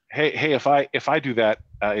initiative. Hey, if I do that,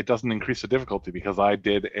 it doesn't increase the difficulty because I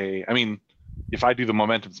did if I do the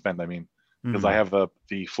momentum spend, because I have the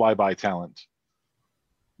flyby talent,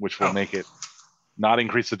 which will make it not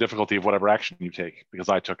increase the difficulty of whatever action you take because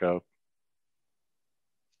I took a.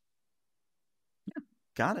 Yeah,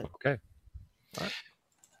 got it. Okay. All right.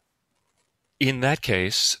 In that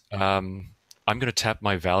case, I'm going to tap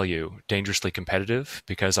my value, dangerously competitive,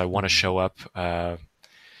 because I want to show up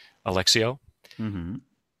Alexio. Mm-hmm.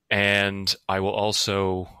 And I will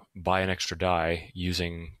also buy an extra die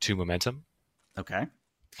using 2 momentum. Okay.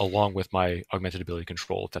 Along with my augmented ability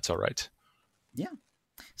control, if that's all right. Yeah.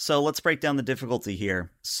 So let's break down the difficulty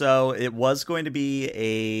here. So it was going to be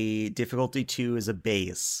a difficulty 2 as a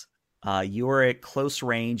base. You are at close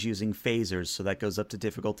range using phasers, so that goes up to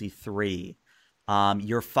difficulty 3.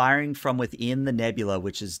 You're firing from within the nebula,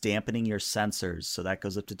 which is dampening your sensors, so that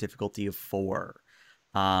goes up to difficulty of 4.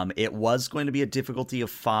 It was going to be a difficulty of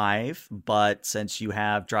 5, but since you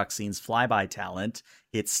have Droxine's flyby talent,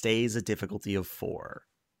 it stays a difficulty of 4.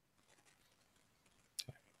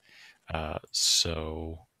 And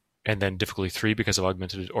then difficulty 3 because of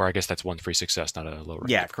augmented, or I guess that's 1 free success, not a lower.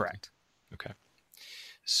 Yeah, difficulty. correct. Okay.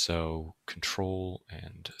 So control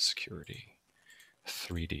and security,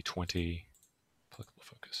 3d20, applicable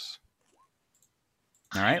focus.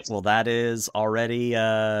 All right, well, that is already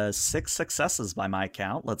 6 successes by my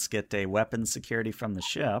count. Let's get a weapon security from the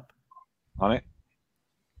ship. On it.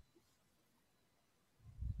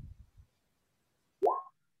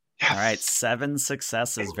 Yes. All right, 7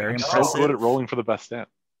 successes. Very I'm impressive. so good at rolling for the best stat.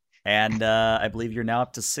 And I believe you're now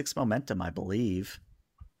up to 6 momentum, I believe.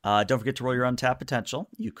 Don't forget to roll your untapped potential.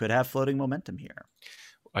 You could have floating momentum here.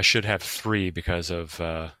 I should have 3 because of...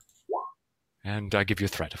 and I give you a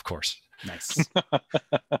threat, of course. Nice.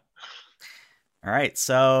 All right,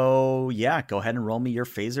 so yeah, go ahead and roll me your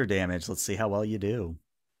phaser damage. Let's see how well you do.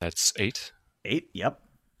 That's 8. 8, yep.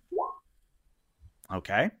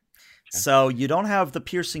 Okay. So you don't have the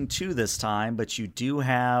piercing 2 this time, but you do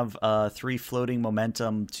have 3 floating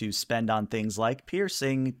momentum to spend on things like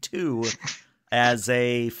piercing 2 as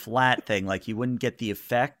a flat thing. Like you wouldn't get the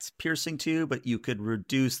effect piercing 2, but you could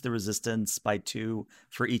reduce the resistance by 2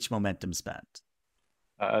 for each momentum spent.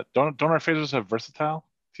 Don't our phasers have versatile?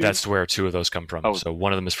 Too? That's where 2 of those come from. Oh, so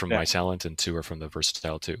 1 of them is from yeah. my talent, and 2 are from the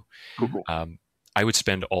versatile too. Cool. I would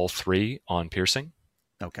spend all 3 on piercing.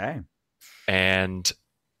 Okay. And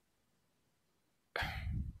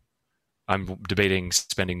I'm debating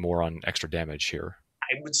spending more on extra damage here.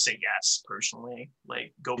 I would say yes, personally.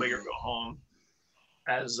 Like, go big or go home.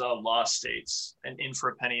 As law states, and in for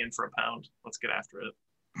a penny, in for a pound. Let's get after it.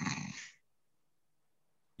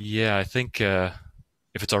 Yeah, I think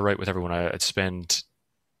if it's all right with everyone, I'd spend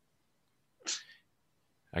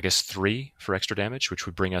I guess 3 for extra damage, which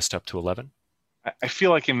would bring us up to 11. I feel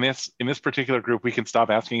like in this particular group, we can stop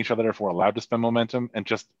asking each other if we're allowed to spend momentum and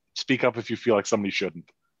just speak up if you feel like somebody shouldn't.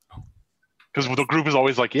 Because the group is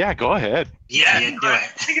always like, yeah, go ahead. Yeah, you you do it.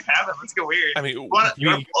 Make it happen. Let's go weird. I mean, You want to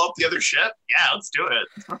blow up the other ship? Yeah, let's do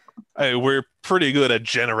it. we're pretty good at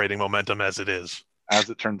generating momentum as it is. As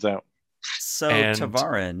it turns out. So, And-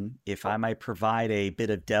 Tavarin, if I might provide a bit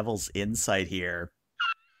of devil's insight here,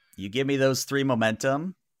 you give me those 3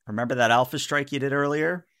 momentum. Remember that alpha strike you did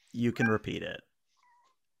earlier? You can repeat it.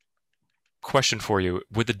 Question for you.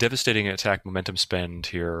 Would the devastating attack momentum spend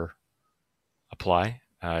here apply?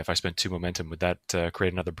 If I spent 2 momentum, would that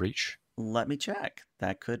create another breach? Let me check.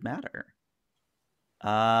 That could matter.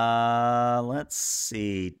 Let's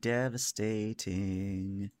see.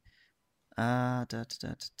 Devastating. Da, da, da,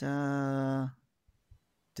 da, da.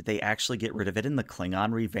 Did they actually get rid of it in the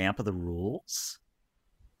Klingon revamp of the rules?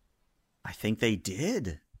 I think they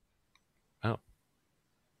did.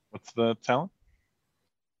 What's the talent?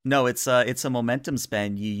 No, it's a momentum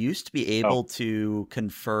spend. You used to be able to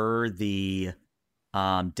confer the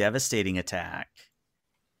devastating attack,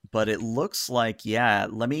 but it looks like, yeah,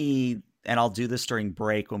 and I'll do this during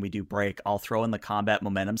break. When we do break, I'll throw in the combat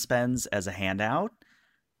momentum spends as a handout.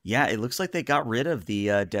 Yeah, it looks like they got rid of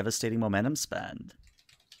the devastating momentum spend,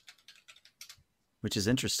 which is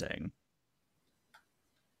interesting.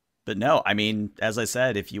 But no, I mean, as I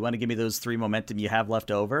said, if you want to give me those 3 momentum you have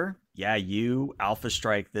left over, yeah, you alpha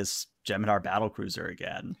strike this Jem'Hadar battlecruiser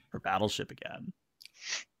again, or battleship again.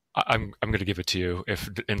 I'm going to give it to you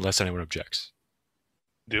unless anyone objects.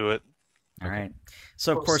 Do it. All right.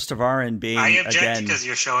 So of course, Tavarin being I object again, because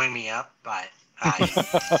you're showing me up, but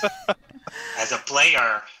as a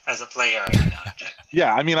player, I do not object.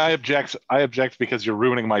 Yeah, I mean, I object because you're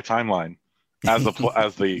ruining my timeline as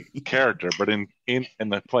the character, but in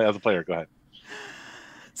the play as a player, go ahead.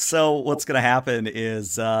 So what's going to happen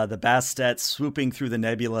is the Bastet swooping through the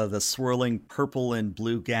nebula, the swirling purple and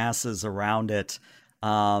blue gases around it.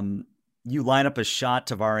 You line up a shot,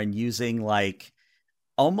 Tavarin, using like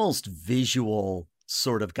almost visual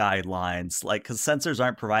sort of guidelines, like because sensors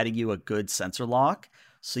aren't providing you a good sensor lock.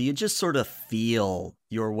 So you just sort of feel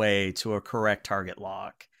your way to a correct target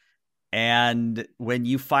lock. And when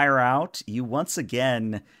you fire out, you once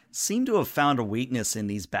again seem to have found a weakness in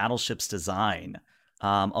these battleships' design.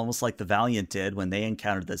 Almost like the Valiant did when they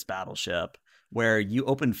encountered this battleship, where you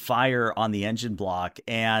open fire on the engine block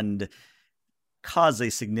and cause a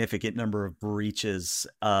significant number of breaches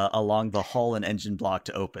along the hull and engine block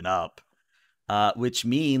to open up, which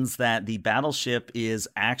means that the battleship is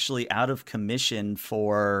actually out of commission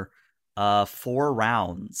for 4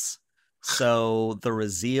 rounds. So the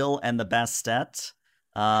Raziel and the Bastet,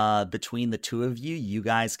 between the 2 of you, you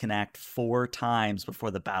guys can act 4 times before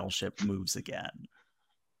the battleship moves again.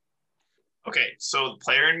 Okay, so the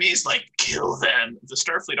player in me is like, kill them. The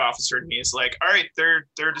Starfleet officer in me is like, all right, they're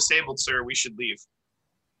disabled, sir. We should leave.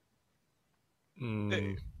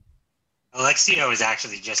 Alexio is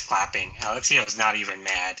actually just clapping. Alexio is not even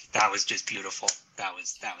mad. That was just beautiful. That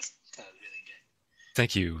was really good.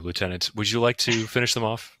 Thank you, Lieutenant. Would you like to finish them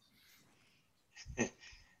off?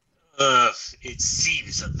 It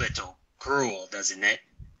seems a little cruel, doesn't it?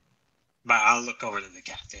 But I'll look over to the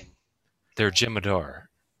captain. They're Jem'Hadar.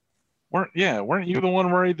 Weren't you the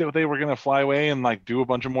one worried that they were going to fly away and like do a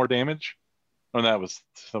bunch of more damage? Oh, that was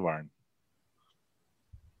Tavarin.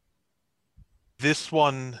 This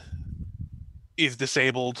one is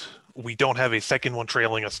disabled. We don't have a second one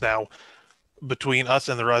trailing us now. Between us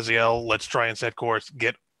and the Raziel, let's try and set course,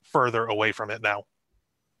 get further away from it now.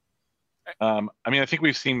 I mean, I think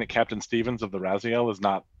we've seen that Captain Stevens of the Raziel is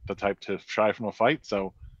not the type to shy from a fight,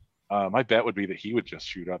 so my bet would be that he would just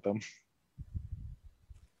shoot at them.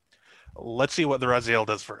 Let's see what the Raziel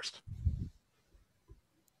does first.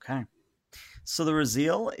 Okay. So the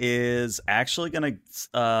Raziel is actually going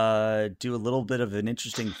to do a little bit of an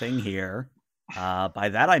interesting thing here. By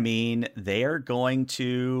that, I mean, they are going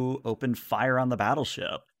to open fire on the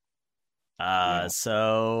battleship.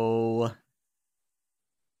 So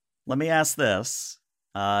let me ask this.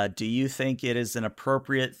 Do you think it is an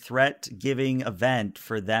appropriate threat-giving event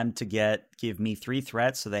for them to give me 3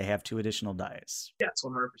 threats so they have 2 additional dice? Yes,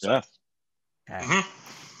 100%. Yes. Okay. Mm-hmm.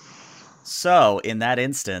 So, in that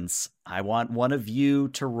instance, I want one of you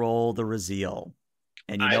to roll the Raziel.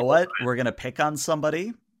 And you know what? We're going to pick on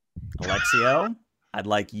somebody. Alexio, I'd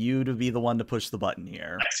like you to be the one to push the button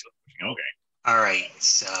here. Excellent. Okay. All right,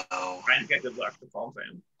 so Trying to get good luck. That's all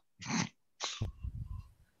I'm saying.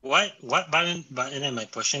 what button am I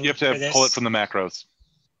pushing? You have to for this? pull it from the macros.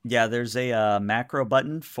 Yeah, there's a macro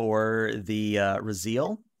button for the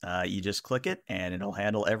Raziel. You just click it, and it'll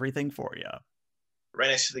handle everything for you. Right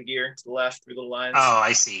next to the gear, to the left, 3 little lines. Oh,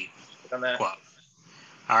 I see. Click on that. Well,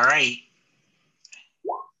 all right.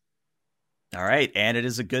 All right, and it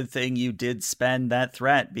is a good thing you did spend that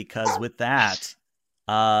threat, because with that,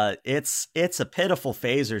 it's a pitiful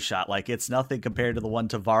phaser shot. Like, it's nothing compared to the one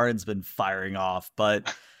Tavarin's been firing off,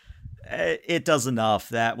 but it does enough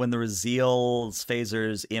that when the Raziel's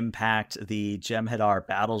phasers impact the Jem'Hadar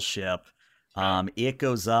battleship, it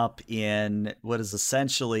goes up in what is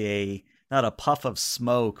essentially not a puff of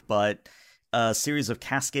smoke, but a series of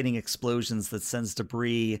cascading explosions that sends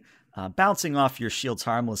debris bouncing off your shields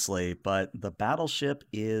harmlessly, but the battleship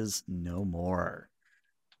is no more.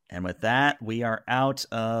 And with that, we are out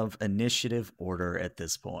of initiative order at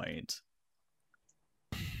this point.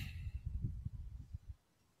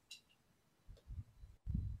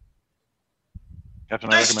 Captain,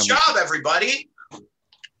 Nice job, everybody!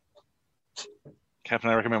 Captain,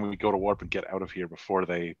 I recommend we go to warp and get out of here before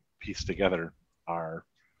they piece together our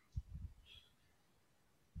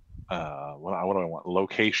what do I want?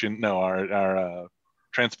 Location? No, our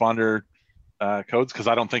transponder codes, because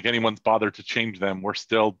I don't think anyone's bothered to change them. We're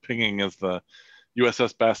still pinging as the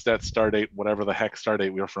USS Bastet stardate, whatever the heck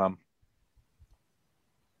stardate we're from.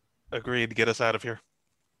 Agreed. Get us out of here.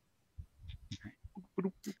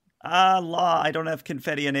 Law, I don't have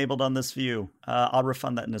confetti enabled on this view. I'll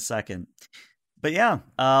refund that in a second. But yeah,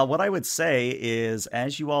 what I would say is,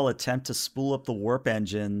 as you all attempt to spool up the warp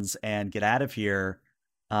engines and get out of here,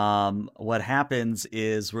 what happens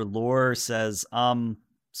is R'hllor says,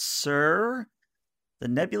 sir, the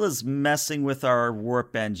nebula's messing with our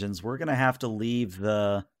warp engines. We're going to have to leave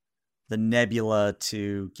the nebula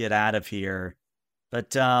to get out of here.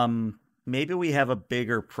 But maybe we have a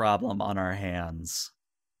bigger problem on our hands.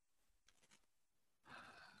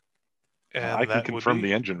 And I can confirm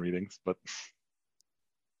the engine readings, but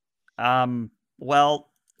well,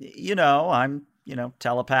 I'm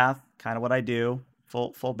telepath, kind of what I do.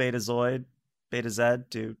 Full Betazoid, Beta Z.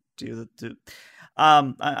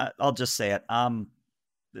 I'll just say it.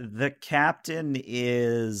 The captain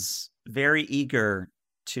is very eager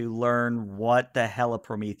to learn what the hell a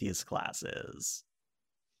Prometheus class is.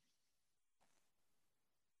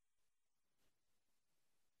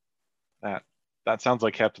 That sounds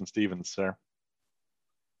like Captain Stevens, sir.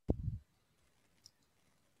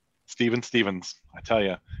 Steven Stevens, I tell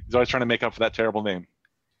you. He's always trying to make up for that terrible name.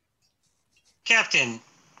 Captain,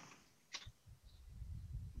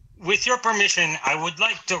 with your permission, I would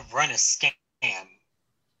like to run a scan.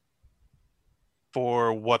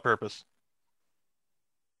 For what purpose?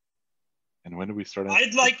 And when do we start?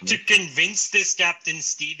 I'd like to convince this Captain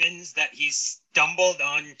Stevens that he's stumbled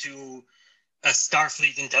onto a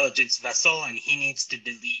Starfleet intelligence vessel and he needs to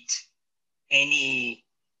delete any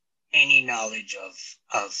knowledge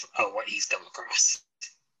of what he's come across.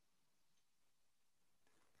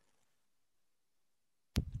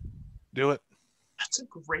 Do it. That's a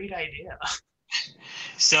great idea.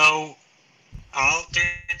 So I'll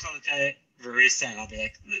turn to Lieutenant Verissa and I'll be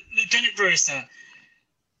like, Lieutenant Verissa,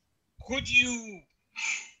 could you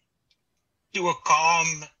do a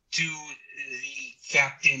comm to the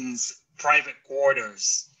captain's private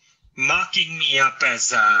quarters, mocking me up as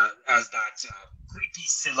that creepy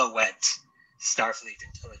silhouette Starfleet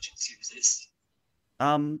intelligence uses?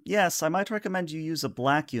 Yes, I might recommend you use a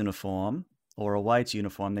black uniform or a white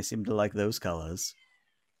uniform. They seem to like those colors.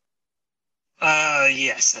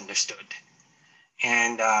 Yes, understood.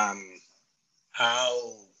 And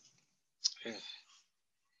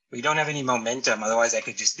we don't have any momentum. Otherwise, I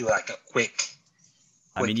could just do like a quick.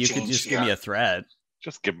 I mean, you could just give me a threat.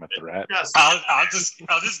 Just give him a threat. I'll just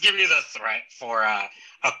give you the threat for a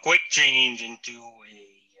quick change into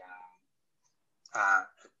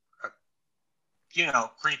a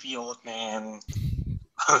creepy old man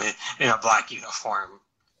in a black uniform.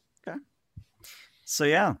 Okay. So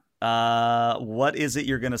yeah, what is it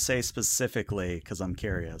you're gonna say specifically? Because I'm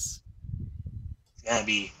curious. It's gonna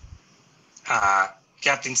be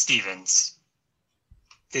Captain Stevens.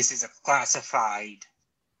 This is a classified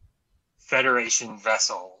Federation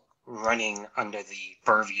vessel running under the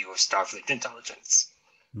purview of Starfleet intelligence.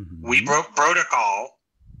 Mm-hmm. We broke protocol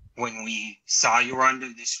when we saw you were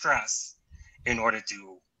under distress in order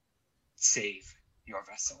to save your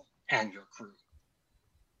vessel and your crew.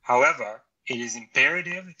 However, it is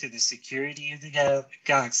imperative to the security of the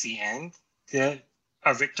galaxy and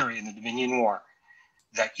our victory in the Dominion War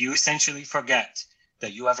that you essentially forget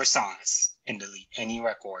that you ever saw us and delete any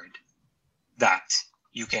record that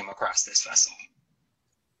you came across this vessel.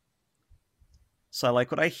 So I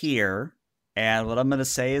like what I hear, and what I'm going to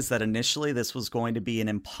say is that initially this was going to be an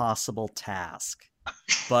impossible task.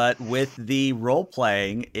 But with the role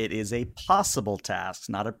playing, it is a possible task,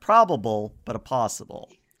 not a probable, but a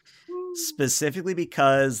possible. Specifically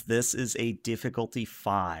because this is a difficulty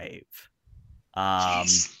 5.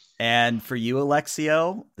 Jeez. And for you,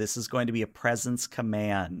 Alexio, this is going to be a presence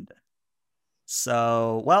command.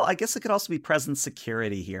 So, well, I guess it could also be presence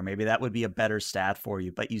security here. Maybe that would be a better stat for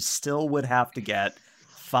you, but you still would have to get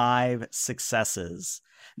 5 successes.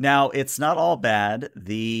 Now, it's not all bad.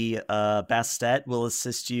 The Bastet will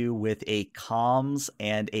assist you with a comms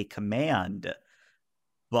and a command,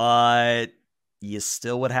 but you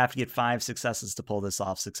still would have to get 5 successes to pull this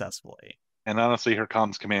off successfully. And honestly, her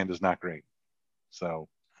comms command is not great. So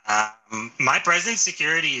My presence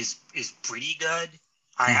security is pretty good.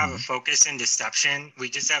 I have a focus and deception. We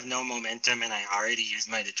just have no momentum, and I already used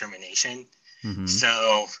my determination.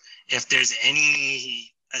 So if there's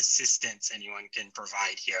any assistance anyone can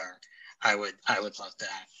provide here, I would love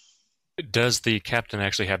that. Does the captain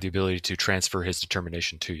actually have the ability to transfer his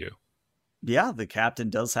determination to you? Yeah, the captain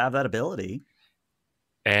does have that ability.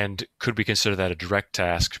 And could we consider that a direct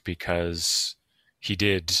task because he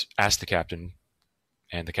did ask the captain,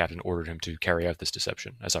 and the captain ordered him to carry out this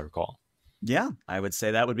deception, as I recall? Yeah, I would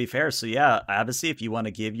say that would be fair. So yeah, obviously, if you want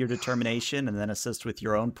to give your determination and then assist with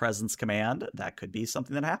your own presence command, that could be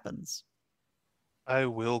something that happens. I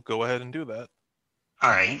will go ahead and do that. All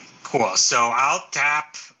right, cool. So I'll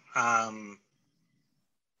tap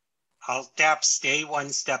stay one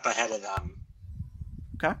step ahead of them.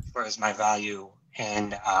 Okay. Where's my value?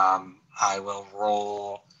 And I will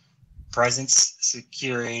roll presence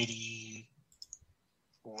security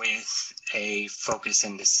with a focus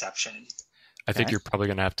and deception. I think you're probably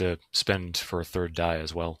going to have to spend for a third die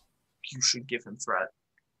as well. You should give him threat.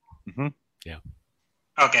 Yeah.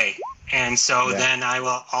 Okay, and so Yeah. then I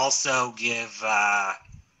will also give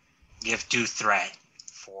 2 threat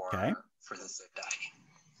for the third die.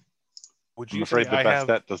 Would I'm you afraid say the I have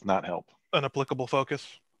Bastet does not help. an applicable focus?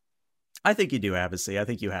 I think you do, Abbacy. I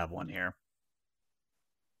think you have one here.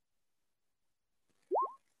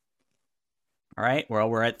 All right. Well,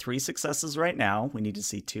 we're at 3 successes right now. We need to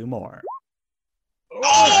see 2 more.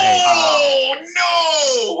 Oh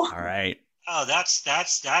no! All right. Oh, that's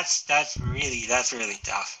really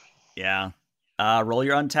tough. Yeah. Roll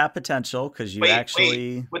your untapped potential because you Wait,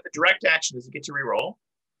 actually. with the direct action, does it get to reroll?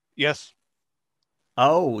 Yes.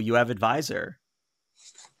 Oh, you have advisor.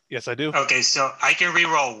 Yes, I do. Okay, so I can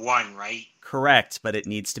reroll 1, right? Correct, but it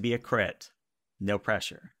needs to be a crit. No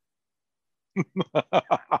pressure.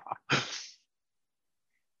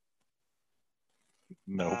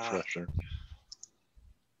 No pressure.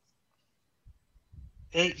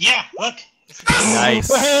 Yeah, look.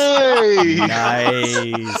 Nice. Hey!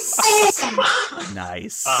 Nice.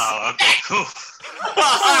 Nice. Oh, okay, cool.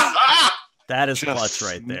 That is Just- clutch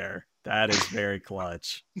right there. That is very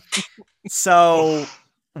clutch. So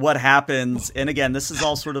what happens, and again, this is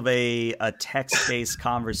all sort of a text-based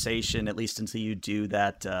conversation, at least until you do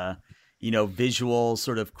that, visual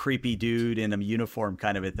sort of creepy dude in a uniform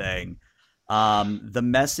kind of a thing. The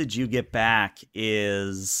message you get back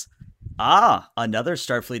is, another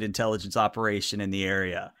Starfleet intelligence operation in the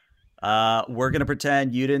area. We're going to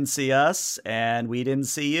pretend you didn't see us and we didn't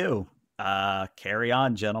see you. Carry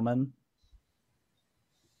on, gentlemen.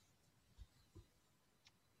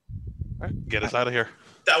 All right, get us out of here.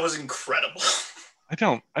 That was incredible. I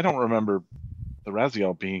don't remember the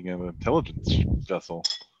Raziel being an intelligence vessel.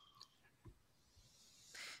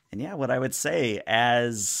 And yeah, what I would say,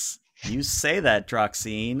 as you say that,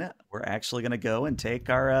 Droxine, we're actually going to go and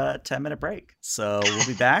take our 10-minute break. So we'll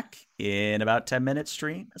be back in about 10 minutes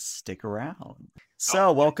stream. Stick around.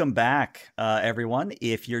 So welcome back, everyone.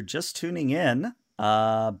 If you're just tuning in,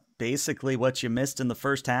 basically what you missed in the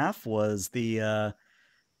first half was the,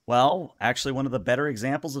 actually one of the better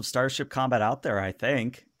examples of Starship combat out there, I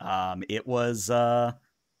think. It was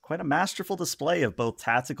quite a masterful display of both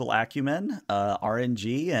tactical acumen,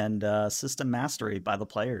 RNG, and system mastery by the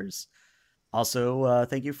players. Also,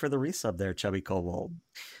 thank you for the resub there, Chubby Kobold.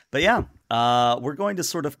 But yeah, we're going to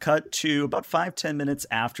sort of cut to about 5-10 minutes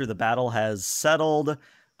after the battle has settled.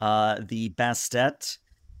 The Bastet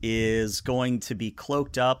is going to be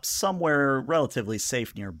cloaked up somewhere relatively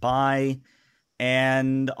safe nearby.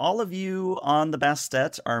 And all of you on the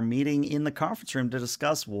Bastet are meeting in the conference room to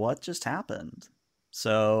discuss what just happened.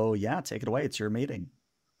 So yeah, take it away. It's your meeting.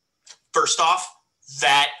 First off,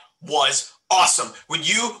 that was awesome. When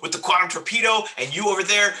you with the quantum torpedo and you over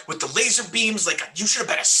there with the laser beams, like you should have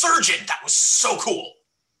been a surgeon. That was so cool.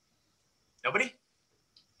 Nobody?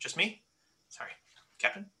 Just me? Sorry.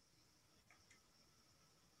 Captain?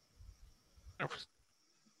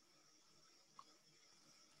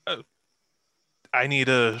 I need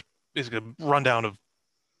basically a rundown of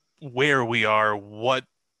where we are. What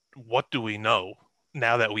do we know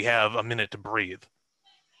now that we have a minute to breathe?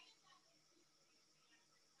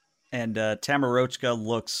 And Tamarochka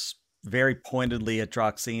looks very pointedly at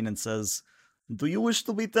Droxine and says, "Do you wish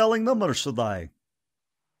to be telling them, or should I?"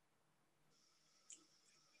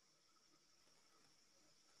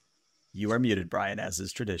 You are muted, Brian, as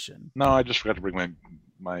is tradition. No, I just forgot to bring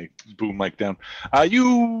my boom mic down.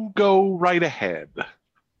 You go right ahead.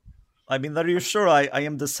 I mean, are you sure? I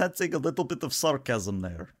am sensing a little bit of sarcasm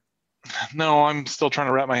there. No, I'm still trying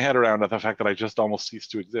to wrap my head around the fact that I just almost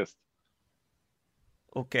ceased to exist.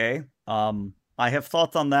 Okay. I have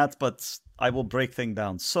thought on that, but I will break things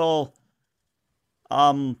down. So,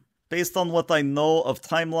 based on what I know of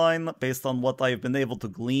timeline, based on what I've been able to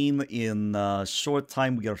glean in short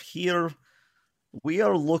time we are here, we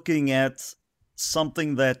are looking at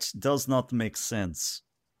something that does not make sense.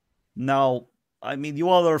 Now, I mean, you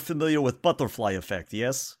all are familiar with butterfly effect,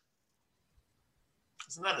 yes?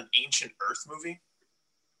 Isn't that an ancient Earth movie?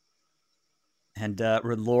 And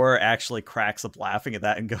Redlore actually cracks up laughing at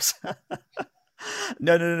that and goes,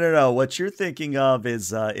 No. What you're thinking of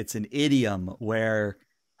is it's an idiom where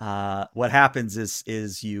what happens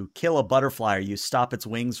is you kill a butterfly or you stop its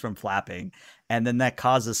wings from flapping, and then that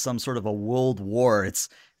causes some sort of a world war. It's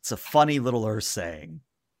a funny little Earth saying.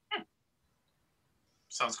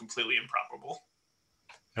 Sounds completely improbable.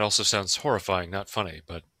 It also sounds horrifying, not funny,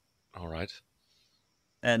 but all right.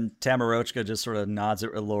 And Tamarochka just sort of nods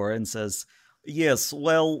at Relora and says, "Yes,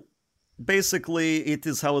 well, basically it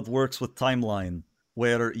is how it works with timeline,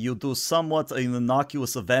 where you do somewhat an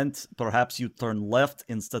innocuous event, perhaps you turn left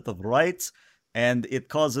instead of right, and it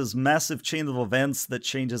causes massive chain of events that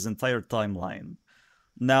changes entire timeline.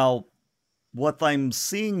 Now, what I'm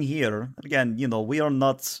seeing here, again, we're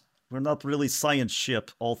not really science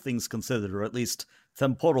ship, all things considered, or at least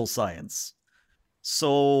temporal science.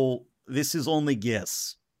 So this is only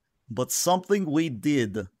guess. But something we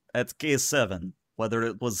did at K7, whether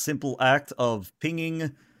it was simple act of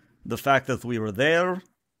pinging the fact that we were there,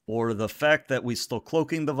 or the fact that we stole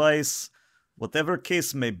cloaking device, whatever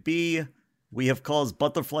case may be, we have caused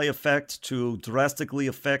butterfly effect to drastically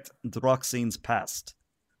affect Droxine's past.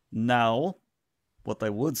 Now, what I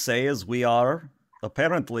would say is we are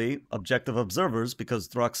apparently objective observers because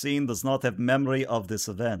Droxine does not have memory of this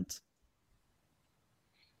event.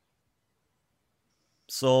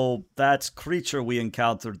 So that creature we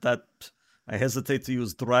encountered, that, I hesitate to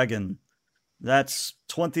use dragon, that's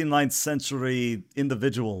 29th century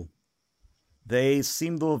individual. They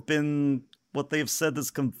seem to have been, what they've said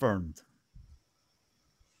is confirmed.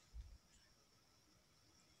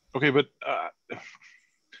 Okay, but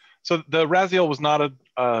so the Raziel was not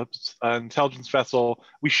an intelligence vessel.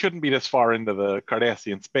 We shouldn't be this far into the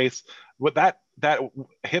Cardassian space. What that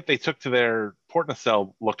hit they took to their port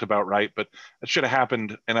nacelle looked about right, but it should have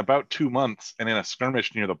happened in about 2 months and in a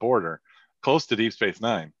skirmish near the border, close to Deep Space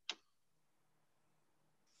Nine.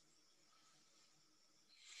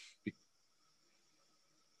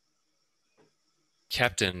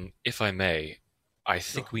 Captain, if I may, I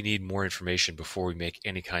think we need more information before we make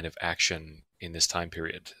any kind of action in this time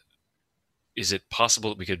period. Is it possible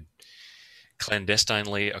that we could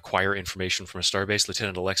clandestinely acquire information from a starbase?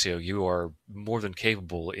 Lieutenant Alexio, you are more than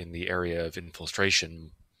capable in the area of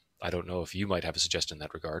infiltration. I don't know if you might have a suggestion in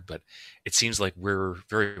that regard, but it seems like we're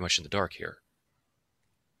very much in the dark here.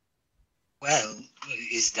 Well,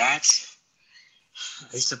 is that...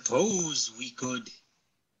 I suppose we could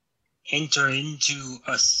enter into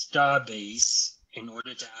a starbase in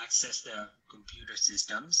order to access their computer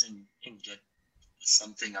systems and get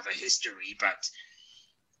something of a history, but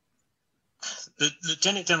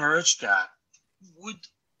Lieutenant Tamarochka,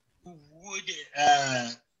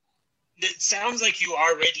 it sounds like you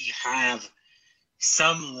already have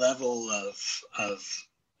some level of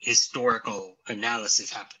historical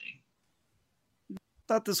analysis happening.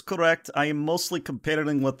 That is correct. I am mostly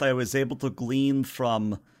comparing what I was able to glean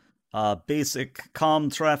from basic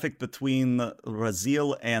comm traffic between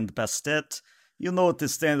Raziel and Bastet. You know the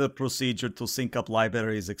standard procedure to sync up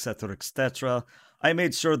libraries, etc., etc. I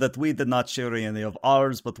made sure that we did not share any of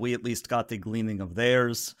ours, but we at least got a gleaning of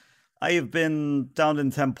theirs. I have been down in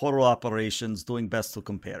temporal operations, doing best to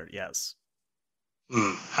compare, yes.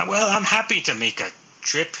 Well, I'm happy to make a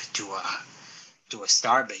trip to a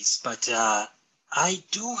starbase, but I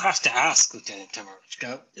do have to ask, Lieutenant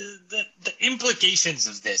Tamarochka, the implications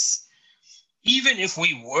of this. Even if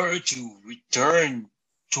we were to return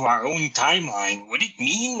to our own timeline, would it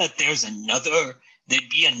mean that there'd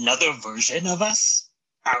be another version of us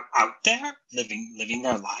out there living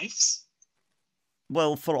their lives?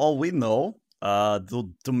 Well, for all we know,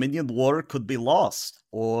 the Dominion War could be lost,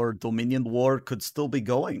 or Dominion War could still be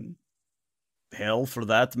going. Hell, for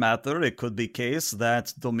that matter, it could be case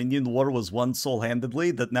that Dominion War was won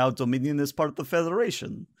so-handedly that now Dominion is part of the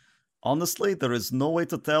Federation. Honestly, there is no way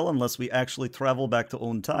to tell unless we actually travel back to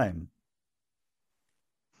own time.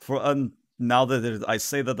 Now that I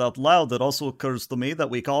say that out loud, it also occurs to me that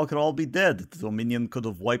we all could all be dead. The Dominion could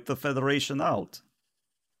have wiped the Federation out.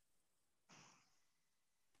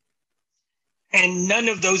 And none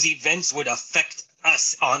of those events would affect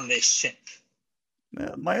us on this ship.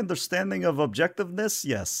 My understanding of objectiveness,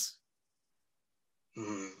 yes.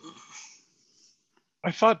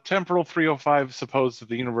 I thought Temporal 305 supposed that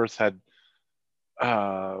the universe had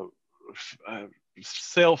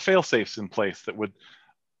fail-safes in place that would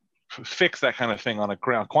fix that kind of thing on a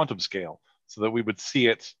quantum scale, so that we would see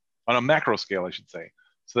it on a macro scale, I should say,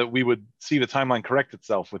 so that we would see the timeline correct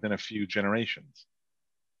itself within a few generations.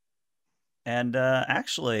 And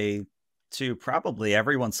actually, to probably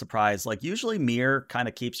everyone's surprise, like usually Mir kind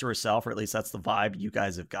of keeps to herself, or at least that's the vibe you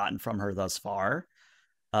guys have gotten from her thus far.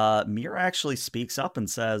 Mir actually speaks up and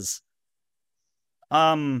says,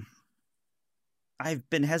 I've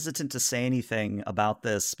been hesitant to say anything about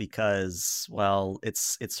this because, well,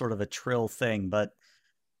 it's sort of a Trill thing,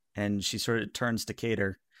 and she sort of turns to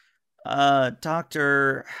Cater.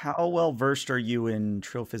 Doctor, how well versed are you in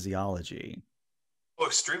Trill physiology? Oh,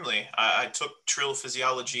 extremely. I took Trill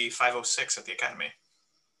Physiology 506 at the Academy.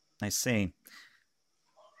 I see.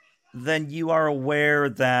 Then you are aware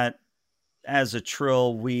that as a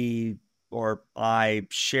Trill, I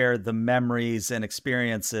share the memories and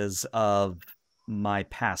experiences of my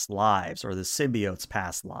past lives, or the symbiote's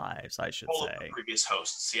past lives, I should All say. of the previous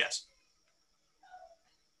hosts, yes.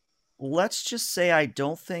 Let's just say I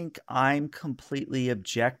don't think I'm completely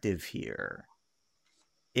objective here.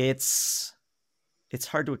 It's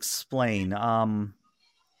hard to explain. Let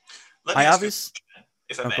me ask you a question,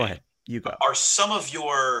 if I may. Go ahead. You go. Are some of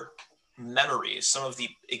your memories, some of the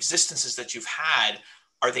existences that you've had,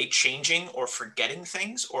 are they changing or forgetting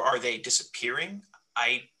things, or are they disappearing?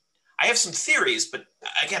 I have some theories, but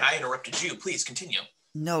again, I interrupted you. Please continue.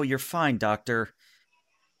 No, you're fine, Doctor.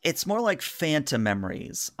 It's more like phantom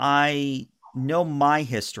memories. I know my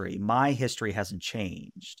history. My history hasn't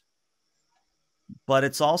changed. But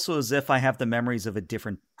it's also as if I have the memories of a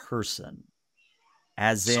different person.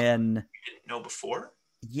 As in... you didn't know before?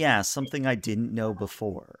 Yeah, something I didn't know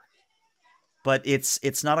before. But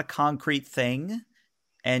it's not a concrete thing,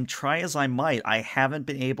 and try as I might, I haven't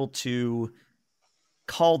been able to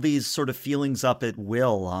call these sort of feelings up at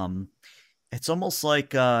will. It's almost like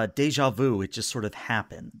deja vu. It just sort of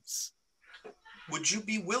happens. Would you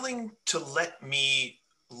be willing to let me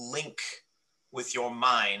link with your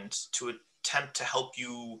mind to attempt to help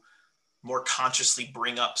you more consciously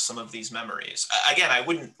bring up some of these memories? Again, I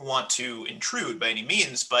wouldn't want to intrude by any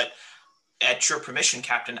means, but at your permission,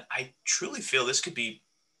 Captain, I truly feel this could be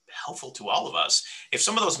helpful to all of us. If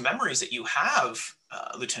some of those memories that you have,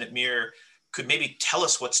 Lieutenant Mir, could maybe tell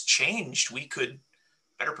us what's changed, we could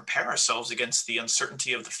better prepare ourselves against the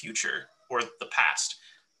uncertainty of the future or the past.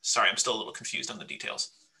 Sorry, I'm still a little confused on the details.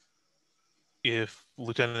 If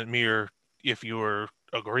Lieutenant Mir, if you're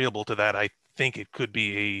agreeable to that, I think it could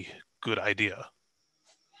be a good idea.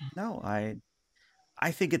 No, I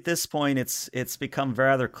think at this point it's become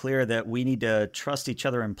rather clear that we need to trust each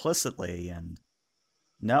other implicitly. And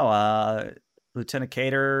no, Lieutenant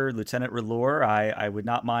Cater, Lieutenant Relure, I would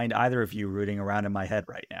not mind either of you rooting around in my head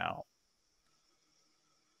right now.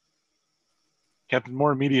 Captain,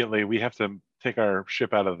 more immediately, we have to take our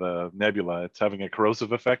ship out of the nebula. It's having a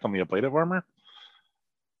corrosive effect on the ablative armor.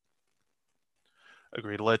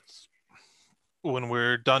 Agreed. When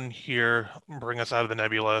we're done here, bring us out of the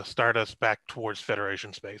nebula, start us back towards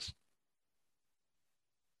Federation space.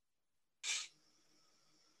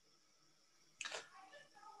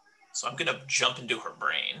 So I'm going to jump into her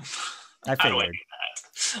brain. I How do I figured.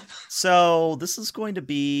 do that? So this is going to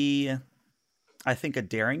be, I think, a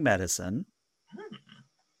daring medicine.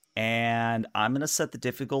 And I'm going to set the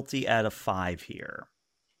difficulty at a 5 here.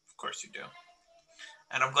 Of course you do.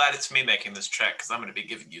 And I'm glad it's me making this check, because I'm going to be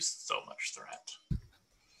giving you so much threat.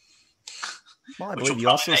 Well, I Which believe will you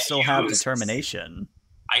also probably still have use- determination.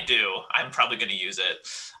 I do. I'm probably going to use it.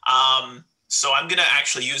 So I'm going to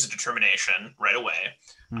actually use a determination right away.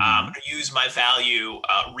 I'm going to use my value,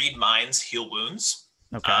 read minds, heal wounds.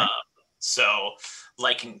 Okay. So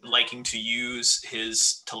liking to use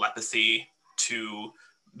his telepathy to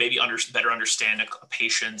maybe better understand a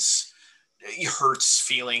patient's hurts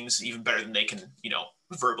feelings even better than they can,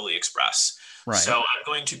 verbally express. Right. So I'm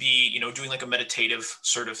going to be, doing like a meditative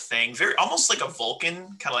sort of thing, very almost like a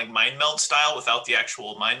Vulcan, kind of like mind meld style without the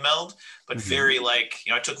actual mind meld, but very like,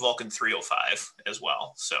 I took Vulcan 305 as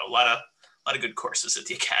well. So a lot of good courses at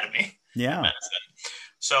the Academy. Yeah.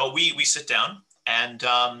 So we sit down, and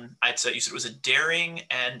I'd say you said it was a daring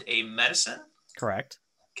and a medicine. Correct.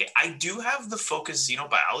 Okay, I do have the focus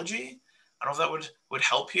xenobiology. I don't know if that would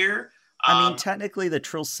help here. I mean, technically, the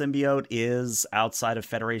Trill symbiote is outside of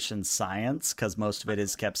Federation science because most of it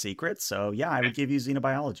is kept secret. So, yeah, I would give you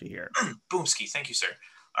xenobiology here. Boomski, thank you, sir.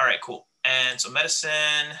 All right, cool. And so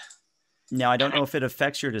medicine. Now, I don't know if it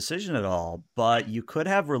affects your decision at all, but you could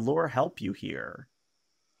have R'hllor help you here.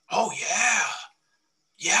 Oh, yeah.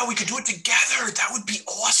 Yeah, we could do it together. That would be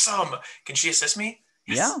awesome. Can she assist me?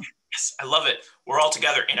 Yes. Yeah. Yes, I love it. We're all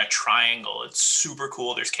together in a triangle. It's super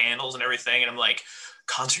cool. There's candles and everything. And I'm like,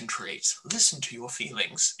 concentrate, listen to your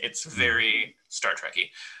feelings. It's very Star Trekky.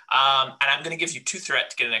 And I'm going to give you 2 threat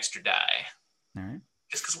to get an extra die. All right.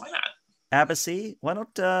 Just because why not? Abbacy, why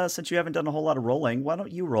don't, since you haven't done a whole lot of rolling, why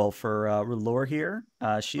don't you roll for R'hllor here?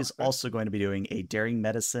 She is also going to be doing a daring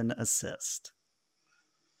medicine assist.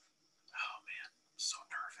 Oh, man. I'm so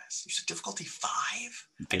nervous. You said difficulty 5?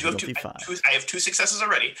 Difficulty 5. I have 2 successes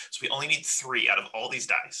already, so we only need 3 out of all these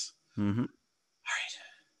dice. Mm-hmm. All right.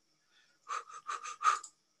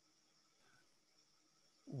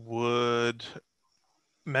 Would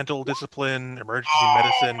mental discipline, emergency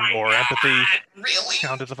medicine, or empathy really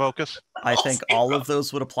count as a focus? I think all of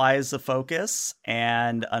those would apply as a focus,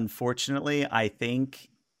 and unfortunately, I think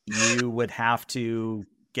you would have to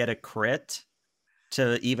get a crit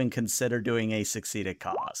to even consider doing a succeeded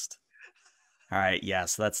cost. All right,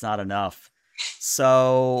 yes, that's not enough.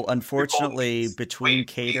 So, unfortunately, between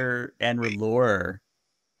Cater and R'hllor,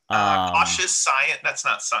 cautious science. That's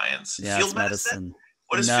not science. Yeah, field it's medicine.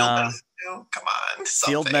 What does field medicine do? Come on.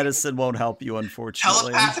 Field medicine won't help you,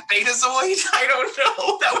 unfortunately. Telepathic betazoid? I don't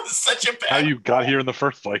know. That was such a bad. How you got here in the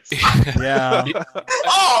first place? Yeah.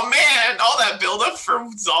 Oh man, all that buildup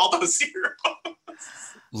from Zaldo Zero.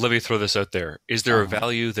 Let me throw this out there. Is there a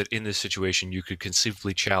value that in this situation you could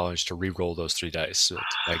conceivably challenge to re-roll those 3 dice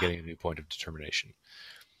by getting a new point of determination?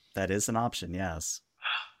 That is an option, yes.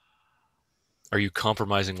 Are you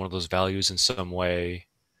compromising one of those values in some way?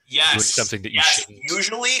 Yes. Doing something that you shouldn't?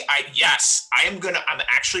 Usually, I'm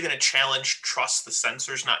actually gonna challenge trust the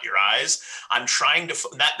sensors, not your eyes. I'm trying to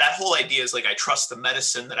that whole idea is like I trust the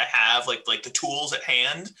medicine that I have, like the tools at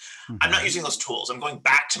hand. Mm-hmm. I'm not using those tools. I'm going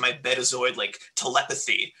back to my betazoid like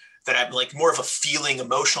telepathy that I'm like more of a feeling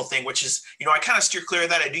emotional thing, which is, I kind of steer clear of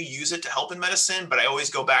that. I do use it to help in medicine, but I always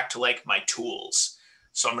go back to like my tools.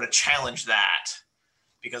 So I'm gonna challenge that.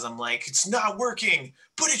 Because I'm like, it's not working,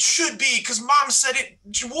 but it should be, because mom said it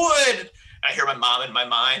would. I hear my mom in my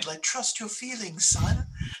mind, like, trust your feelings, son.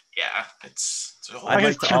 Yeah, it's a whole I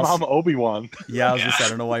like your mom Obi-Wan. Yeah, I was gonna say, I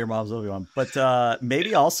don't know why your mom's Obi-Wan. But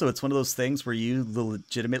maybe also it's one of those things where you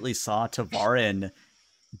legitimately saw Tavarin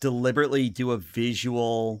deliberately do a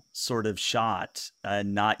visual sort of shot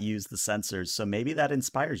and not use the sensors. So maybe that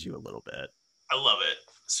inspires you a little bit. I love it.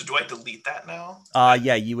 So do I delete that now?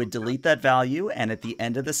 Yeah, you would delete that value, and at the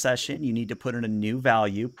end of the session, you need to put in a new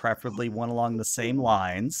value, preferably one along the same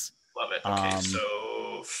lines. Love it. Okay,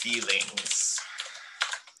 so feelings.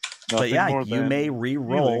 But yeah, you may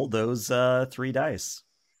re-roll those 3 dice.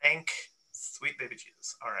 Thank sweet baby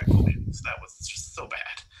Jesus. All right, cool. So that was just so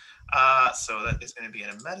bad. So that is going to be in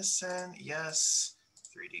a medicine. Yes.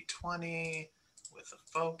 3d20 with a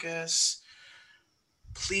focus.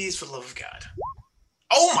 Please, for the love of God.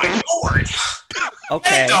 Oh my lord!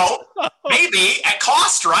 Okay. Maybe at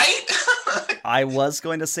cost, right? I was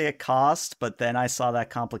going to say at cost, but then I saw that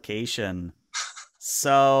complication.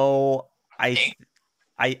 So I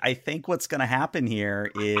think what's going to happen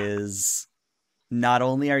here is not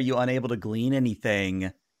only are you unable to glean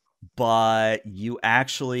anything, but you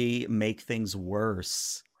actually make things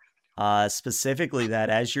worse. Specifically, that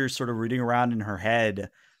as you're sort of rooting around in her head,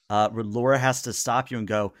 R'hllor has to stop you and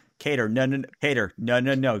go, Cater, Cater,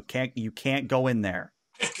 no, you can't go in there.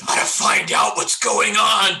 I gotta find out what's going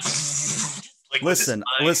on. Like, listen,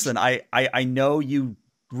 I know you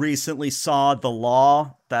recently saw The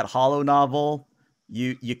Law, that Hollow novel.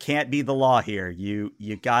 You can't be the law here. You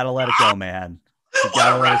gotta let it go, man. You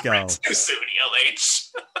gotta let it go. Too soon,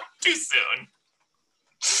 ELH. Too soon.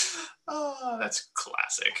 Oh, that's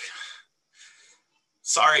classic.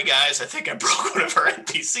 Sorry, guys. I think I broke one of our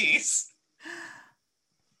NPCs.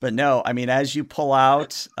 But no, I mean, as you pull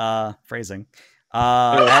out, phrasing,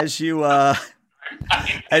 as you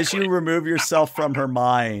remove yourself from her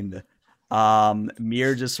mind,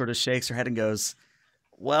 Mir just sort of shakes her head and goes,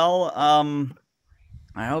 well,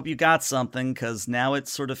 I hope you got something, because now it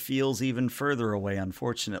sort of feels even further away,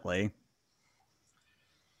 unfortunately.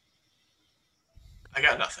 I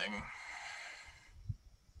got nothing.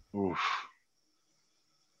 Oof.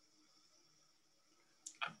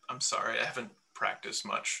 I'm sorry. I haven't practiced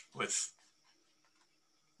much with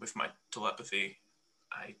my telepathy.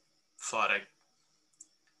 I thought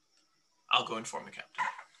I'll go inform the captain.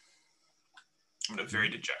 I'm going to very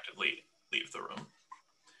dejectedly leave the room.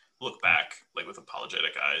 Look back, like with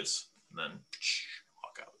apologetic eyes, and then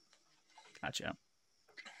walk out. Gotcha.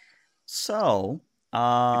 So,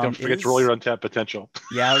 Don't forget to roll your untapped potential.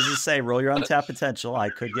 Yeah, I was going to say, roll your untapped potential. I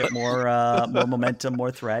could get more momentum,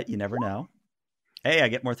 more threat. You never know. Hey, I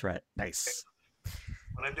get more threat. Nice.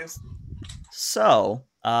 What I do? So,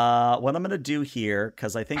 what I'm going to do here,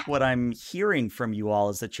 because I think what I'm hearing from you all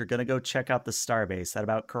is that you're going to go check out the starbase. Is that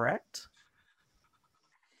about correct?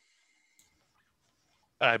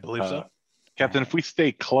 I believe so. Captain, if we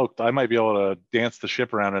stay cloaked, I might be able to dance the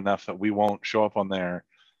ship around enough that we won't show up on their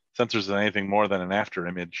sensors as anything more than an after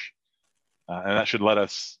image. And that should let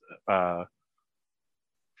us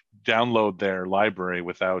download their library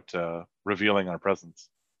without revealing our presence.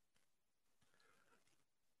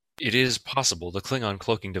 It is possible. The Klingon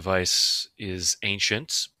cloaking device is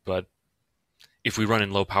ancient, but if we run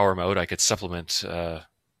in low power mode, I could supplement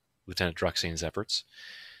Lieutenant Droxine's efforts.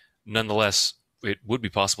 Nonetheless, it would be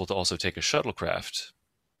possible to also take a shuttlecraft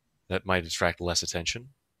that might attract less attention.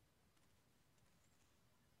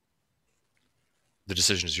 The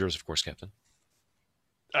decision is yours, of course, Captain.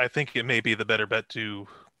 I think it may be the better bet to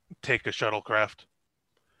take a shuttlecraft.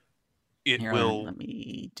 Here, let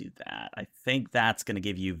me do that. I think that's going to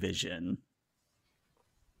give you vision.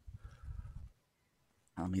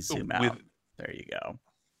 Let me zoom out. There you go.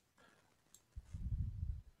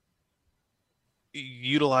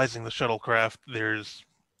 Utilizing the shuttlecraft,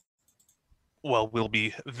 we'll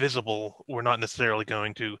be visible. We're not necessarily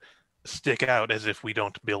going to stick out as if we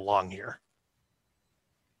don't belong here.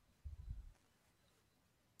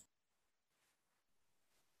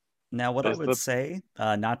 Now, what I would say,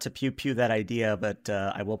 not to pew-pew that idea, but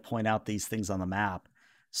I will point out these things on the map.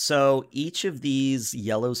 So each of these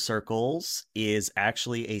yellow circles is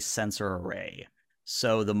actually a sensor array.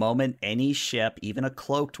 So the moment any ship, even a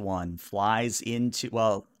cloaked one, flies into,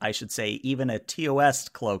 well, I should say even a TOS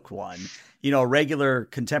cloaked one, a regular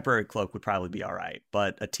contemporary cloak would probably be all right,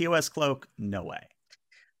 but a TOS cloak, no way.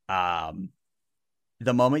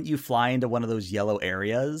 The moment you fly into one of those yellow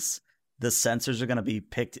areas, the sensors are going to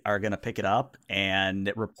pick it up and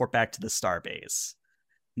report back to the starbase.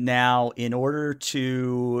 Now, in order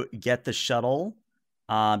to get the shuttle,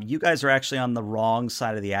 you guys are actually on the wrong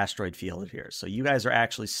side of the asteroid field here. So you guys are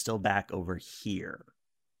actually still back over here.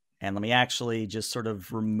 And let me actually just sort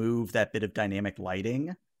of remove that bit of dynamic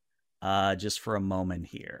lighting just for a moment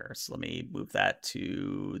here. So let me move that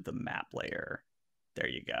to the map layer. There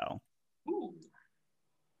you go. Ooh.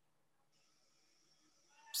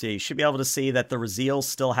 So you should be able to see that the Raziel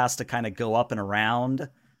still has to kind of go up and around,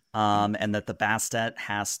 and that the Bastet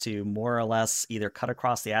has to more or less either cut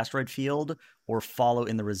across the asteroid field or follow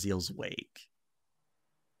in the Raziel's wake.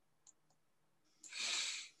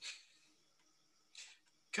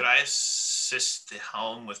 Could I assist the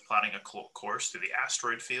helm with plotting a course through the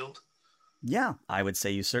asteroid field? Yeah, I would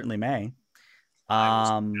say you certainly may. I will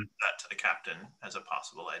suggest that to the captain as a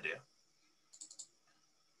possible idea.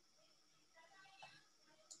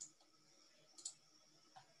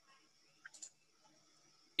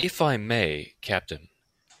 If I may, Captain,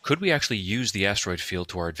 could we actually use the asteroid field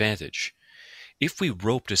to our advantage? If we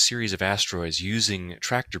roped a series of asteroids using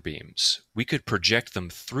tractor beams, we could project them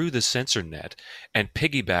through the sensor net and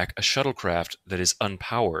piggyback a shuttlecraft that is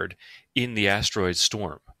unpowered in the asteroid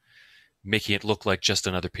storm, making it look like just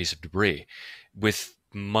another piece of debris. With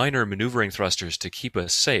minor maneuvering thrusters to keep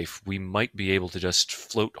us safe, we might be able to just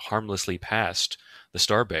float harmlessly past the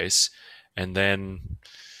starbase and then,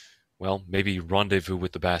 well, maybe rendezvous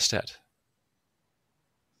with the Bastet.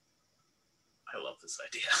 I love this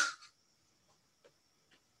idea.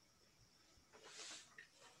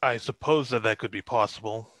 I suppose that could be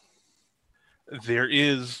possible. There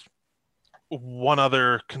is one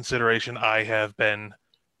other consideration I have been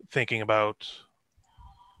thinking about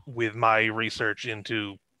with my research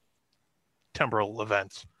into temporal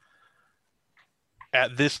events.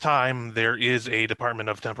 At this time, there is a Department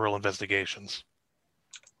of Temporal Investigations.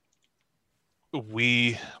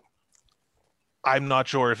 I'm not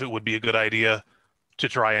sure if it would be a good idea to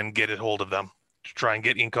try and get a hold of them, to try and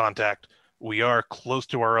get in contact. We are close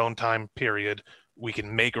to our own time period. We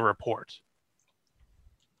can make a report.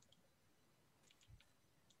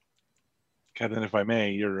 Captain, if I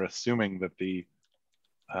may, you're assuming that the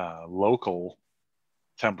local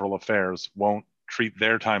temporal affairs won't treat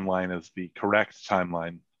their timeline as the correct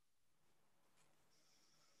timeline,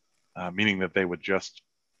 meaning that they would just,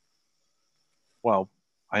 well,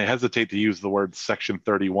 I hesitate to use the word Section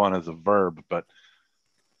 31 as a verb, but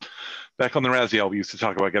back on the Raziel, we used to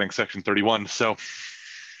talk about getting Section 31, so...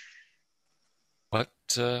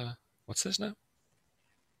 What's this now?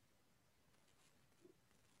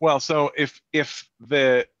 Well, so if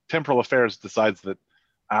the temporal affairs decides that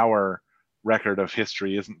our record of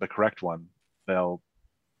history isn't the correct one, they'll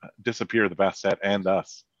disappear the Bastet and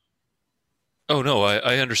us. Oh, no,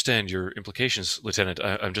 I understand your implications, Lieutenant.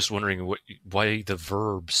 I'm just wondering why the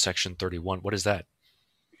verb Section 31. What is that?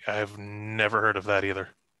 I've never heard of that either.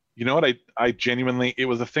 You know what? I genuinely, it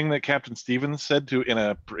was a thing that Captain Stevens said to in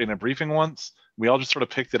a briefing once. We all just sort of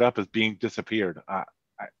picked it up as being disappeared.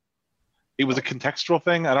 It was a contextual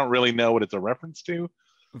thing. I don't really know what it's a reference to.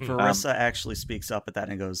 Verissa actually speaks up at that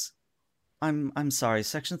and goes, I'm sorry,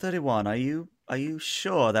 Section 31, are you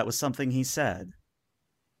sure that was something he said?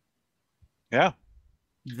 Yeah.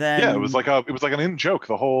 Then Yeah, it was like an in joke,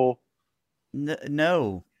 the whole...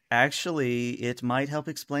 No, actually, it might help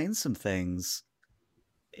explain some things.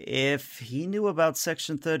 If he knew about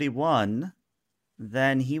Section 31,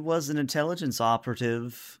 then he was an intelligence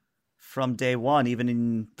operative from day one, even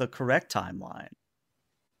in the correct timeline.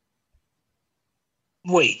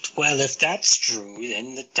 Wait, well, if that's true,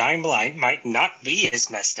 then the timeline might not be as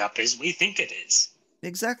messed up as we think it is.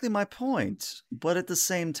 Exactly my point. But at the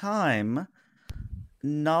same time,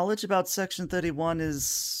 knowledge about Section 31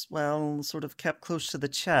 is, well, sort of kept close to the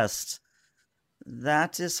chest.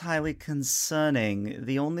 That is highly concerning.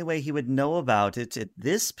 The only way he would know about it at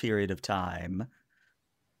this period of time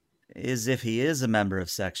is if he is a member of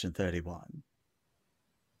Section 31.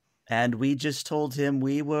 And we just told him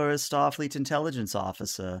we were a Starfleet intelligence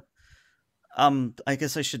officer. I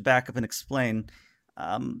guess I should back up and explain.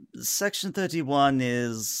 Section 31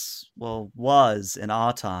 was, in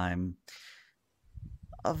our time,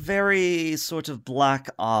 a very sort of black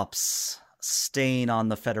ops stain on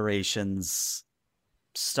the Federation's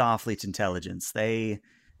Starfleet intelligence. They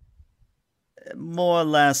more or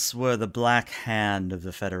less were the black hand of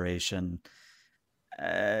the Federation.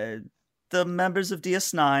 The members of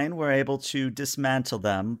DS9 were able to dismantle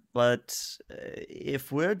them, but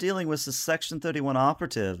if we're dealing with a Section 31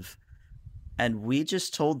 operative, and we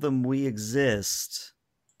just told them we exist,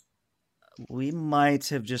 we might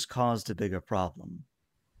have just caused a bigger problem.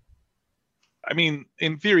 I mean,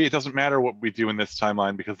 in theory, it doesn't matter what we do in this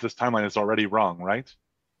timeline because this timeline is already wrong, right?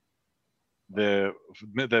 The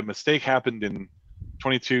mistake happened in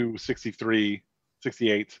 22, 63,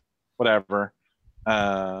 68, whatever.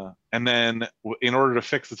 And then in order to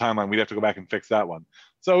fix the timeline, we'd have to go back and fix that one.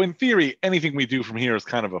 So in theory, anything we do from here is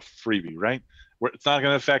kind of a freebie, right? It's not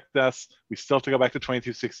going to affect us. We still have to go back to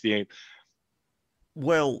 2268.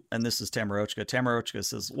 Well, and this is Tamarochka. Tamarochka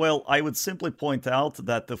says, well, I would simply point out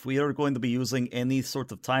that if we are going to be using any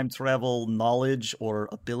sort of time travel knowledge or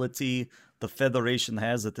ability the Federation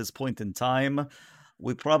has at this point in time,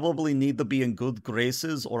 we probably need to be in good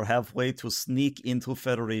graces or have way to sneak into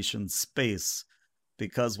Federation space.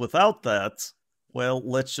 Because without that, well,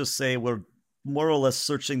 let's just say we're more or less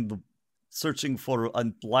searching for a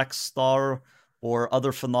black star or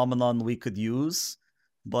other phenomenon we could use.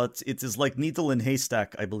 But it is like needle in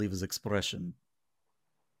haystack, I believe is expression.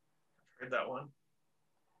 Heard that one.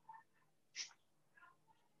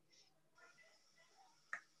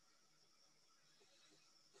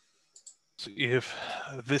 So if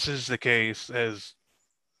this is the case, as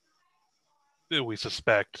we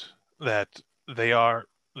suspect that the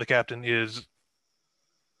captain is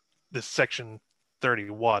this Section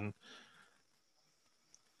 31,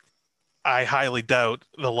 I highly doubt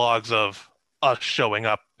the logs of us showing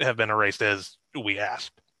up have been erased as we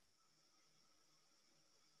asked.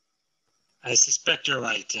 I suspect you're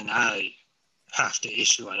right, and I have to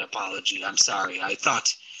issue an apology. I'm sorry. I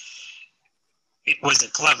thought it was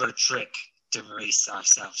a clever trick to erase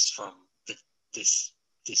ourselves from this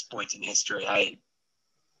point in history. I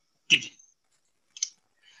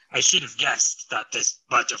should have guessed that this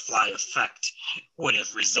butterfly effect would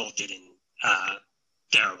have resulted in a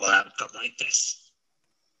terrible outcome like this.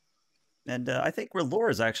 And I think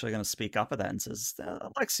Laura is actually going to speak up at that and says,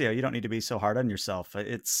 Alexia, you don't need to be so hard on yourself.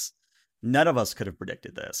 None of us could have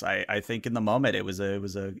predicted this. I think in the moment it was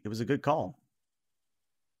a good call.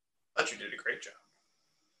 I thought you did a great job.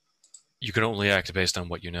 You can only act based on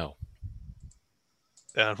what you know.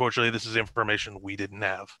 And unfortunately, this is information we didn't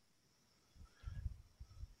have.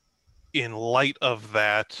 In light of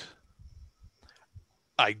that,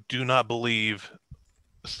 I do not believe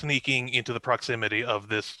sneaking into the proximity of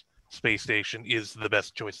this space station is the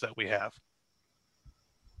best choice that we have.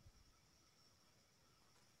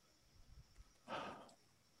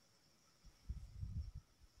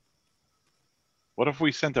 What if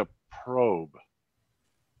we sent a probe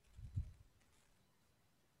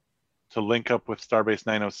to link up with Starbase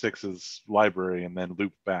 906's library and then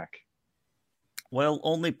loop back? Well,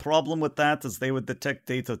 only problem with that is they would detect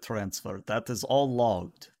data transfer. That is all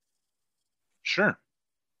logged. Sure,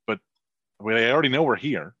 but they already know we're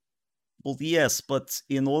here. Well, yes, but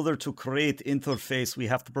in order to create interface, we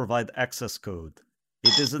have to provide access code.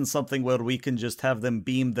 It isn't something where we can just have them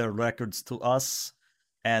beam their records to us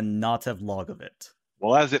and not have log of it.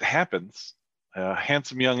 Well, as it happens, a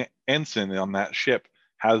handsome young ensign on that ship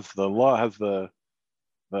has the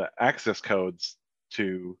access codes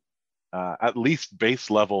to at least base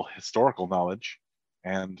level historical knowledge,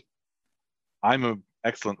 and I'm an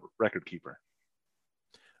excellent record keeper.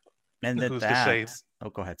 And that, Who's to say? Oh,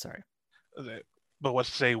 go ahead. Sorry. But what's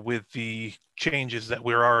to say with the changes that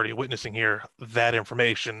we're already witnessing here, that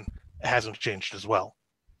information hasn't changed as well.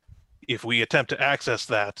 If we attempt to access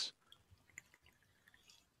that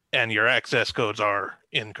and your access codes are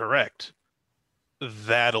incorrect,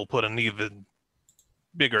 that'll put an even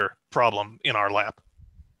bigger problem in our lap.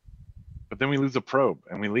 But then we lose a probe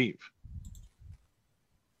and we leave.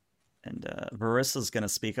 And Varissa's going to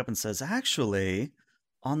speak up and says, actually,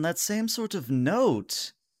 on that same sort of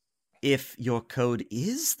note, if your code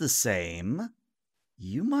is the same,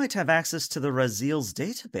 you might have access to the Raziel's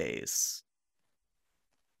database.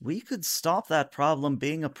 We could stop that problem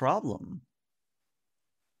being a problem.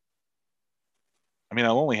 I mean,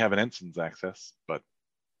 I'll only have an ensign's access, but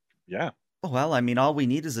yeah. Well, I mean, all we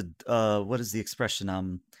need is a, what is the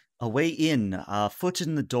expression? A way in, a foot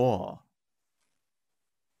in the door.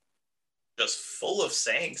 Just full of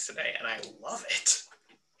sayings today, and I love it.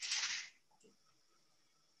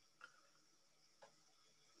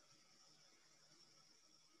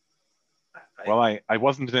 Well, I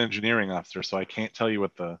wasn't an engineering officer, so I can't tell you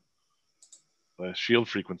what the shield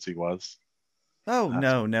frequency was. Oh,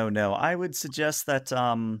 no. I would suggest that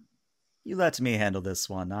you let me handle this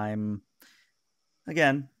one.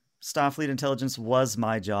 Again, Starfleet Intelligence was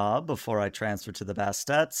my job before I transferred to the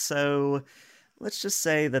Bastet, so let's just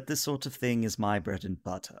say that this sort of thing is my bread and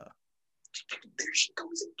butter. There she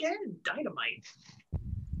goes again. Dynamite.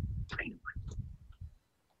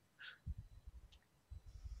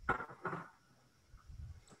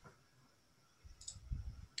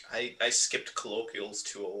 I skipped colloquials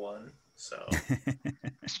 201, so.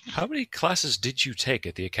 How many classes did you take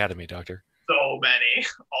at the academy, Doctor? So many.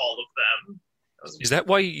 All of them. Is that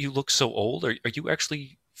why you look so old? Are you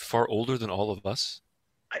actually far older than all of us?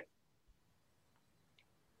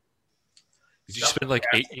 Did you spend like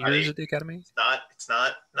 8 years at the academy? It's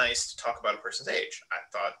not nice to talk about a person's age. I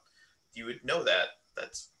thought you would know that.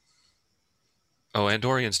 That's. Oh,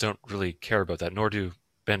 Andorians don't really care about that, nor do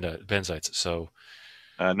Benzites, so...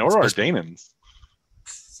 nor are Danans.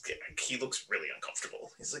 He looks really uncomfortable.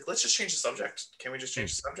 He's like, let's just change the subject. Can we just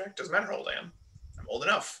change the subject? Doesn't matter how old I am. I'm old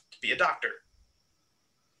enough to be a doctor.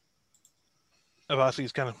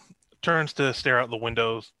 Avasi kind of turns to stare out the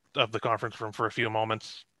windows of the conference room for a few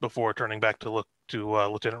moments before turning back to look to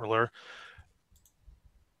Lieutenant R'hllor.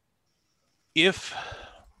 If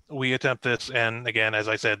we attempt this, and again, as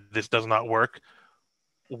I said, this does not work,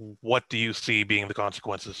 what do you see being the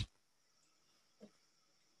consequences?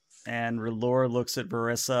 And R'hllor looks at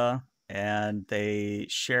Varissa, and they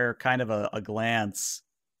share kind of a glance.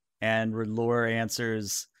 And R'hllor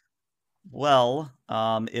answers, well,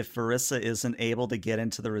 if Varissa isn't able to get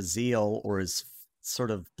into the Raziel or is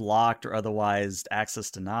sort of blocked or otherwise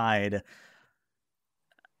access denied,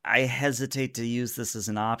 I hesitate to use this as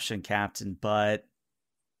an option, Captain, but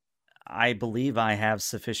I believe I have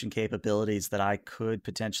sufficient capabilities that I could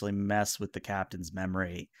potentially mess with the Captain's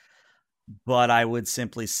memory. But I would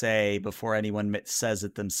simply say, before anyone says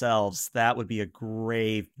it themselves, that would be a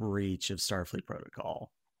grave breach of Starfleet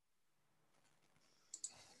protocol.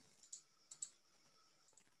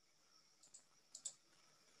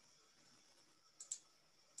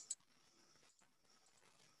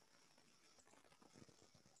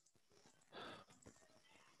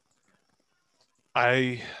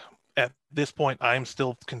 At this point, I'm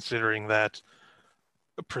still considering that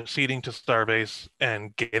proceeding to Starbase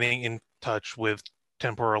and getting in touch with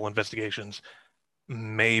temporal investigations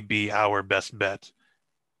may be our best bet.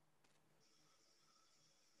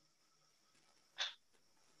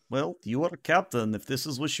 Well, you are captain. If this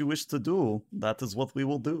is what you wish to do, that is what we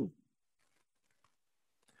will do.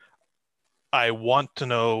 I want to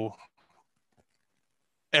know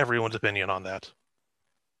everyone's opinion on that.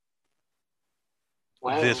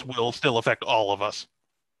 Well, This will still affect all of us.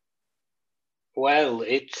 well,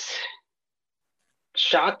 it's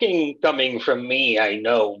shocking coming from me, I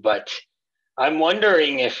know, but I'm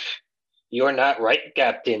wondering if you're not right,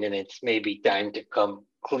 Captain, and it's maybe time to come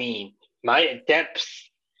clean. My attempts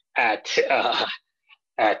at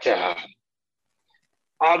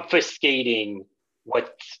obfuscating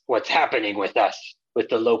what's happening with us with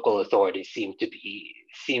the local authorities seem to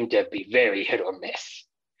be very hit or miss.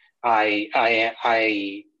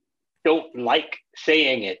 I don't like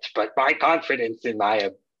saying it, but my confidence in my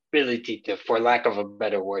ability to, for lack of a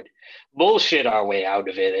better word, bullshit our way out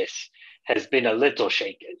of it has been a little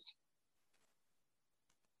shaken.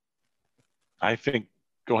 I think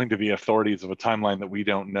going to the authorities of a timeline that we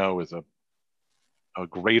don't know is a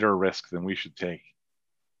greater risk than we should take.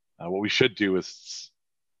 What we should do is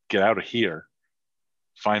get out of here,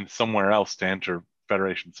 find somewhere else to enter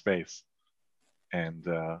Federation space, and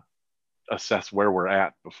assess where we're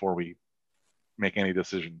at before we make any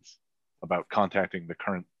decisions about contacting the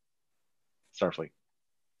current Starfleet.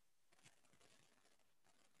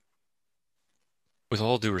 With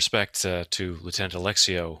all due respect to Lieutenant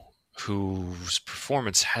Alexio, whose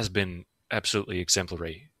performance has been absolutely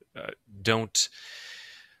exemplary, don't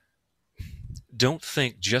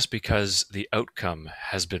think just because the outcome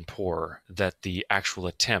has been poor that the actual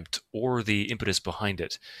attempt or the impetus behind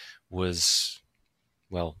it was,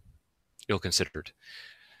 well, ill-considered.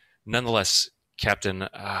 Nonetheless, Captain,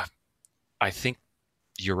 I think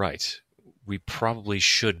you're right. We probably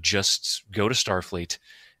should just go to Starfleet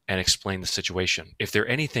and explain the situation. If they're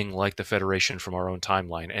anything like the Federation from our own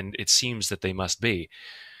timeline, and it seems that they must be,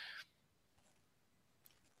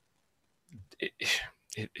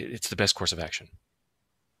 it's the best course of action.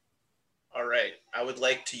 All right. I would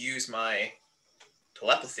like to use my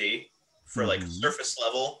telepathy for like surface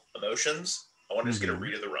level emotions. I want to just get a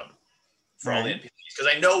read of the room for all the NPCs,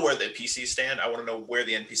 because I know where the NPCs stand. I want to know where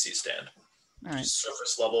the NPCs stand. All right. Just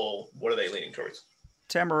surface level, what are they leaning towards?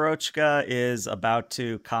 Tamarochka is about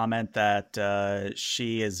to comment that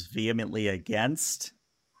she is vehemently against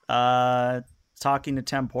talking to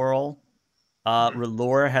Temporal.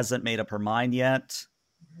 R'hllor hasn't made up her mind yet.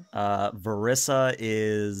 Verissa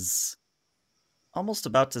is almost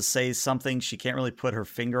about to say something she can't really put her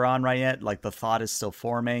finger on right yet, like the thought is still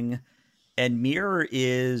forming. And Mir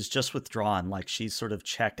is just withdrawn, like she's sort of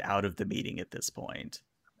checked out of the meeting at this point.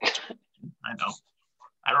 I know.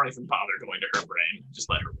 I don't even bother going to her brain. Just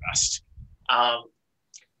let her rest.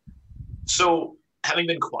 So, having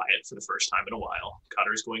been quiet for the first time in a while,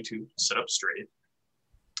 Cutter is going to sit up straight.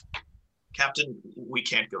 Captain, we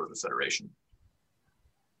can't go to the Federation.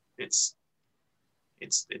 It's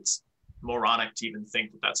moronic to even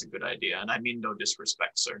think that that's a good idea. And I mean no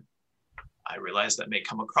disrespect, sir. I realize that may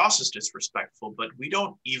come across as disrespectful, but we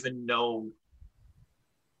don't even know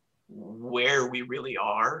where we really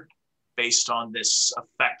are based on this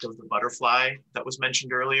effect of the butterfly that was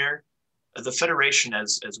mentioned earlier. The Federation,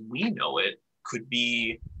 as we know it, could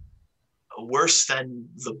be worse than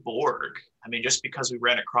the Borg. I mean, just because we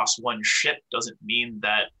ran across one ship doesn't mean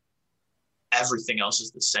that everything else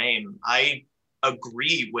is the same. I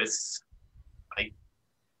agree with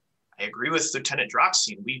Lieutenant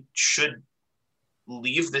Droxine. We should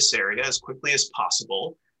leave this area as quickly as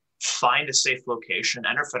possible, find a safe location,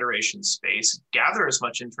 enter Federation space, gather as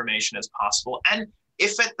much information as possible, and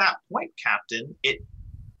if at that point, Captain, it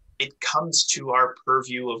comes to our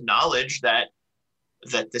purview of knowledge that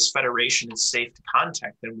this Federation is safe to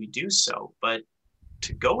contact, then we do so. But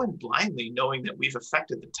to go in blindly knowing that we've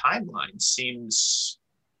affected the timeline seems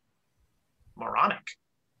moronic.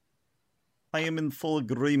 I am in full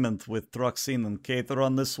agreement with Droxine and Cater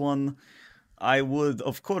on this one. I would,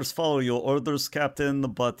 of course, follow your orders, Captain,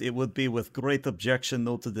 but it would be with great objection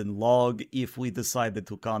noted in log if we decided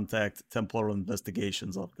to contact temporal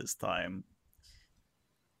investigations of this time.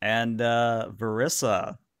 And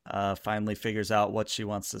Verissa finally figures out what she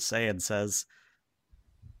wants to say and says,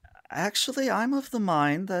 actually, I'm of the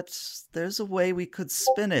mind that there's a way we could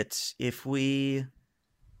spin it if we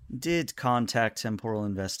did contact temporal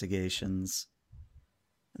investigations.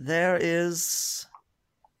 There is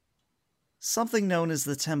something known as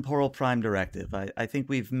the Temporal Prime Directive. I think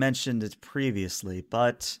we've mentioned it previously,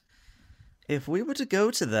 but if we were to go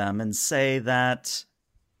to them and say that,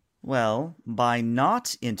 well, by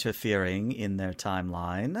not interfering in their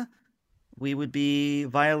timeline, we would be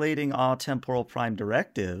violating our Temporal Prime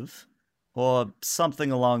Directive, or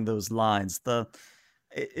something along those lines.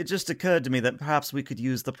 It just occurred to me that perhaps we could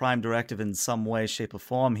use the Prime Directive in some way, shape, or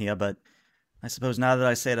form here, but I suppose now that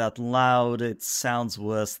I say it out loud, it sounds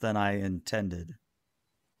worse than I intended.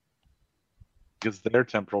 because their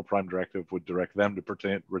temporal prime directive would direct them to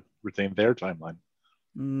retain their timeline.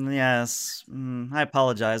 Yes. I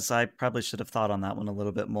apologize. I probably should have thought on that one a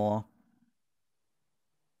little bit more.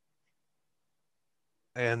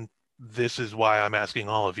 And this is why I'm asking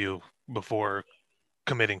all of you before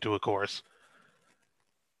committing to a course.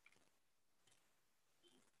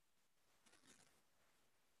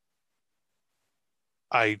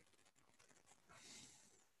 I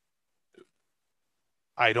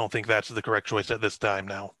don't think that's the correct choice at this time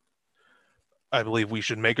now. I believe we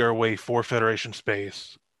should make our way for Federation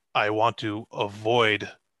space. I want to avoid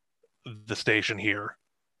the station here.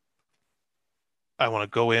 I want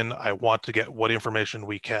to go in. I want to get what information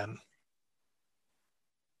we can.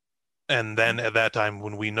 And then at that time,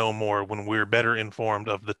 when we know more, when we're better informed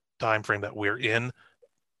of the time frame that we're in,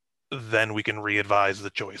 then we can re-advise the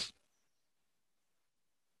choice.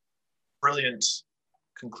 Brilliant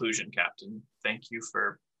conclusion, Captain. Thank you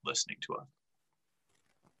for listening to us.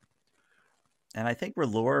 And I think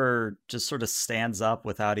R'hllor just sort of stands up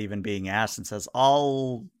without even being asked and says,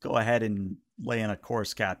 I'll go ahead and lay in a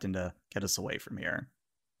course, Captain, to get us away from here.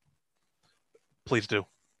 Please do.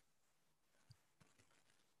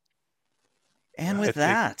 And with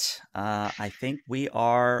that, I think we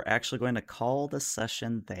are actually going to call the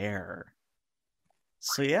session there.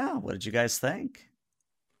 So yeah, what did you guys think?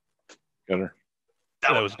 Gooder.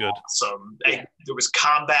 That was good. Awesome. There was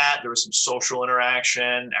combat. There was some social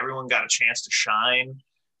interaction. Everyone got a chance to shine.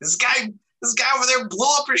 This guy over there blew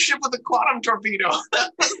up his ship with a quantum torpedo.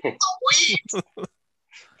 That was so sweet. And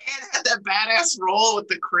had that badass roll with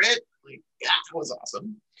the crit. Like, that was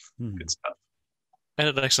awesome. Good stuff. And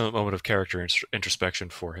an excellent moment of character introspection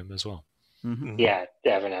for him as well. Mm-hmm. Yeah,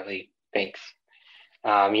 definitely. Thanks.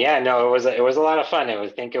 It was a lot of fun. I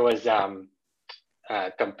think it was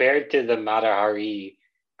compared to the Matahari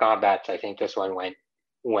combats, I think this one went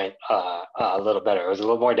a little better. It was a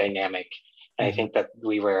little more dynamic. And I think that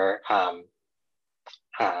we were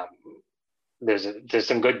there's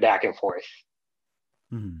some good back and forth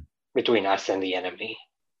between us and the enemy.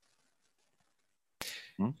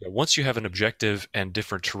 Yeah, once you have an objective and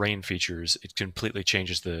different terrain features, it completely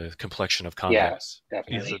changes the complexion of combat. Yes,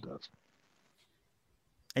 definitely. Yes, it does.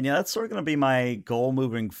 And yeah, that's sort of going to be my goal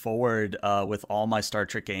moving forward with all my Star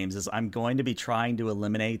Trek games is I'm going to be trying to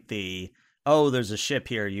eliminate the, oh, there's a ship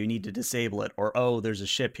here, you need to disable it, or oh, there's a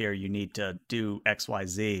ship here, you need to do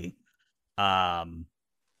XYZ.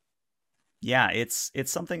 Yeah, it's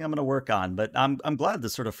something I'm going to work on, but I'm glad the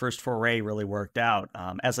sort of first foray really worked out.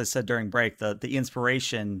 As I said during break, the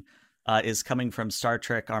inspiration is coming from Star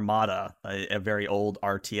Trek Armada, a very old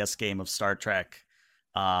RTS game of Star Trek.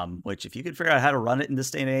 Which if you could figure out how to run it in this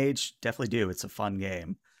day and age, definitely do. It's a fun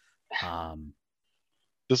game.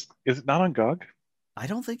 Is it not on GOG? I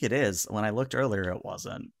don't think it is. When I looked earlier, it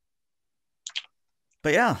wasn't.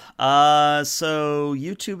 But yeah, so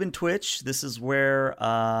YouTube and Twitch, this is where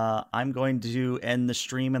I'm going to end the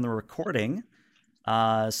stream and the recording.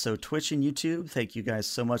 So Twitch and YouTube, thank you guys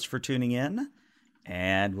so much for tuning in,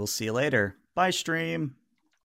 and we'll see you later. Bye, stream.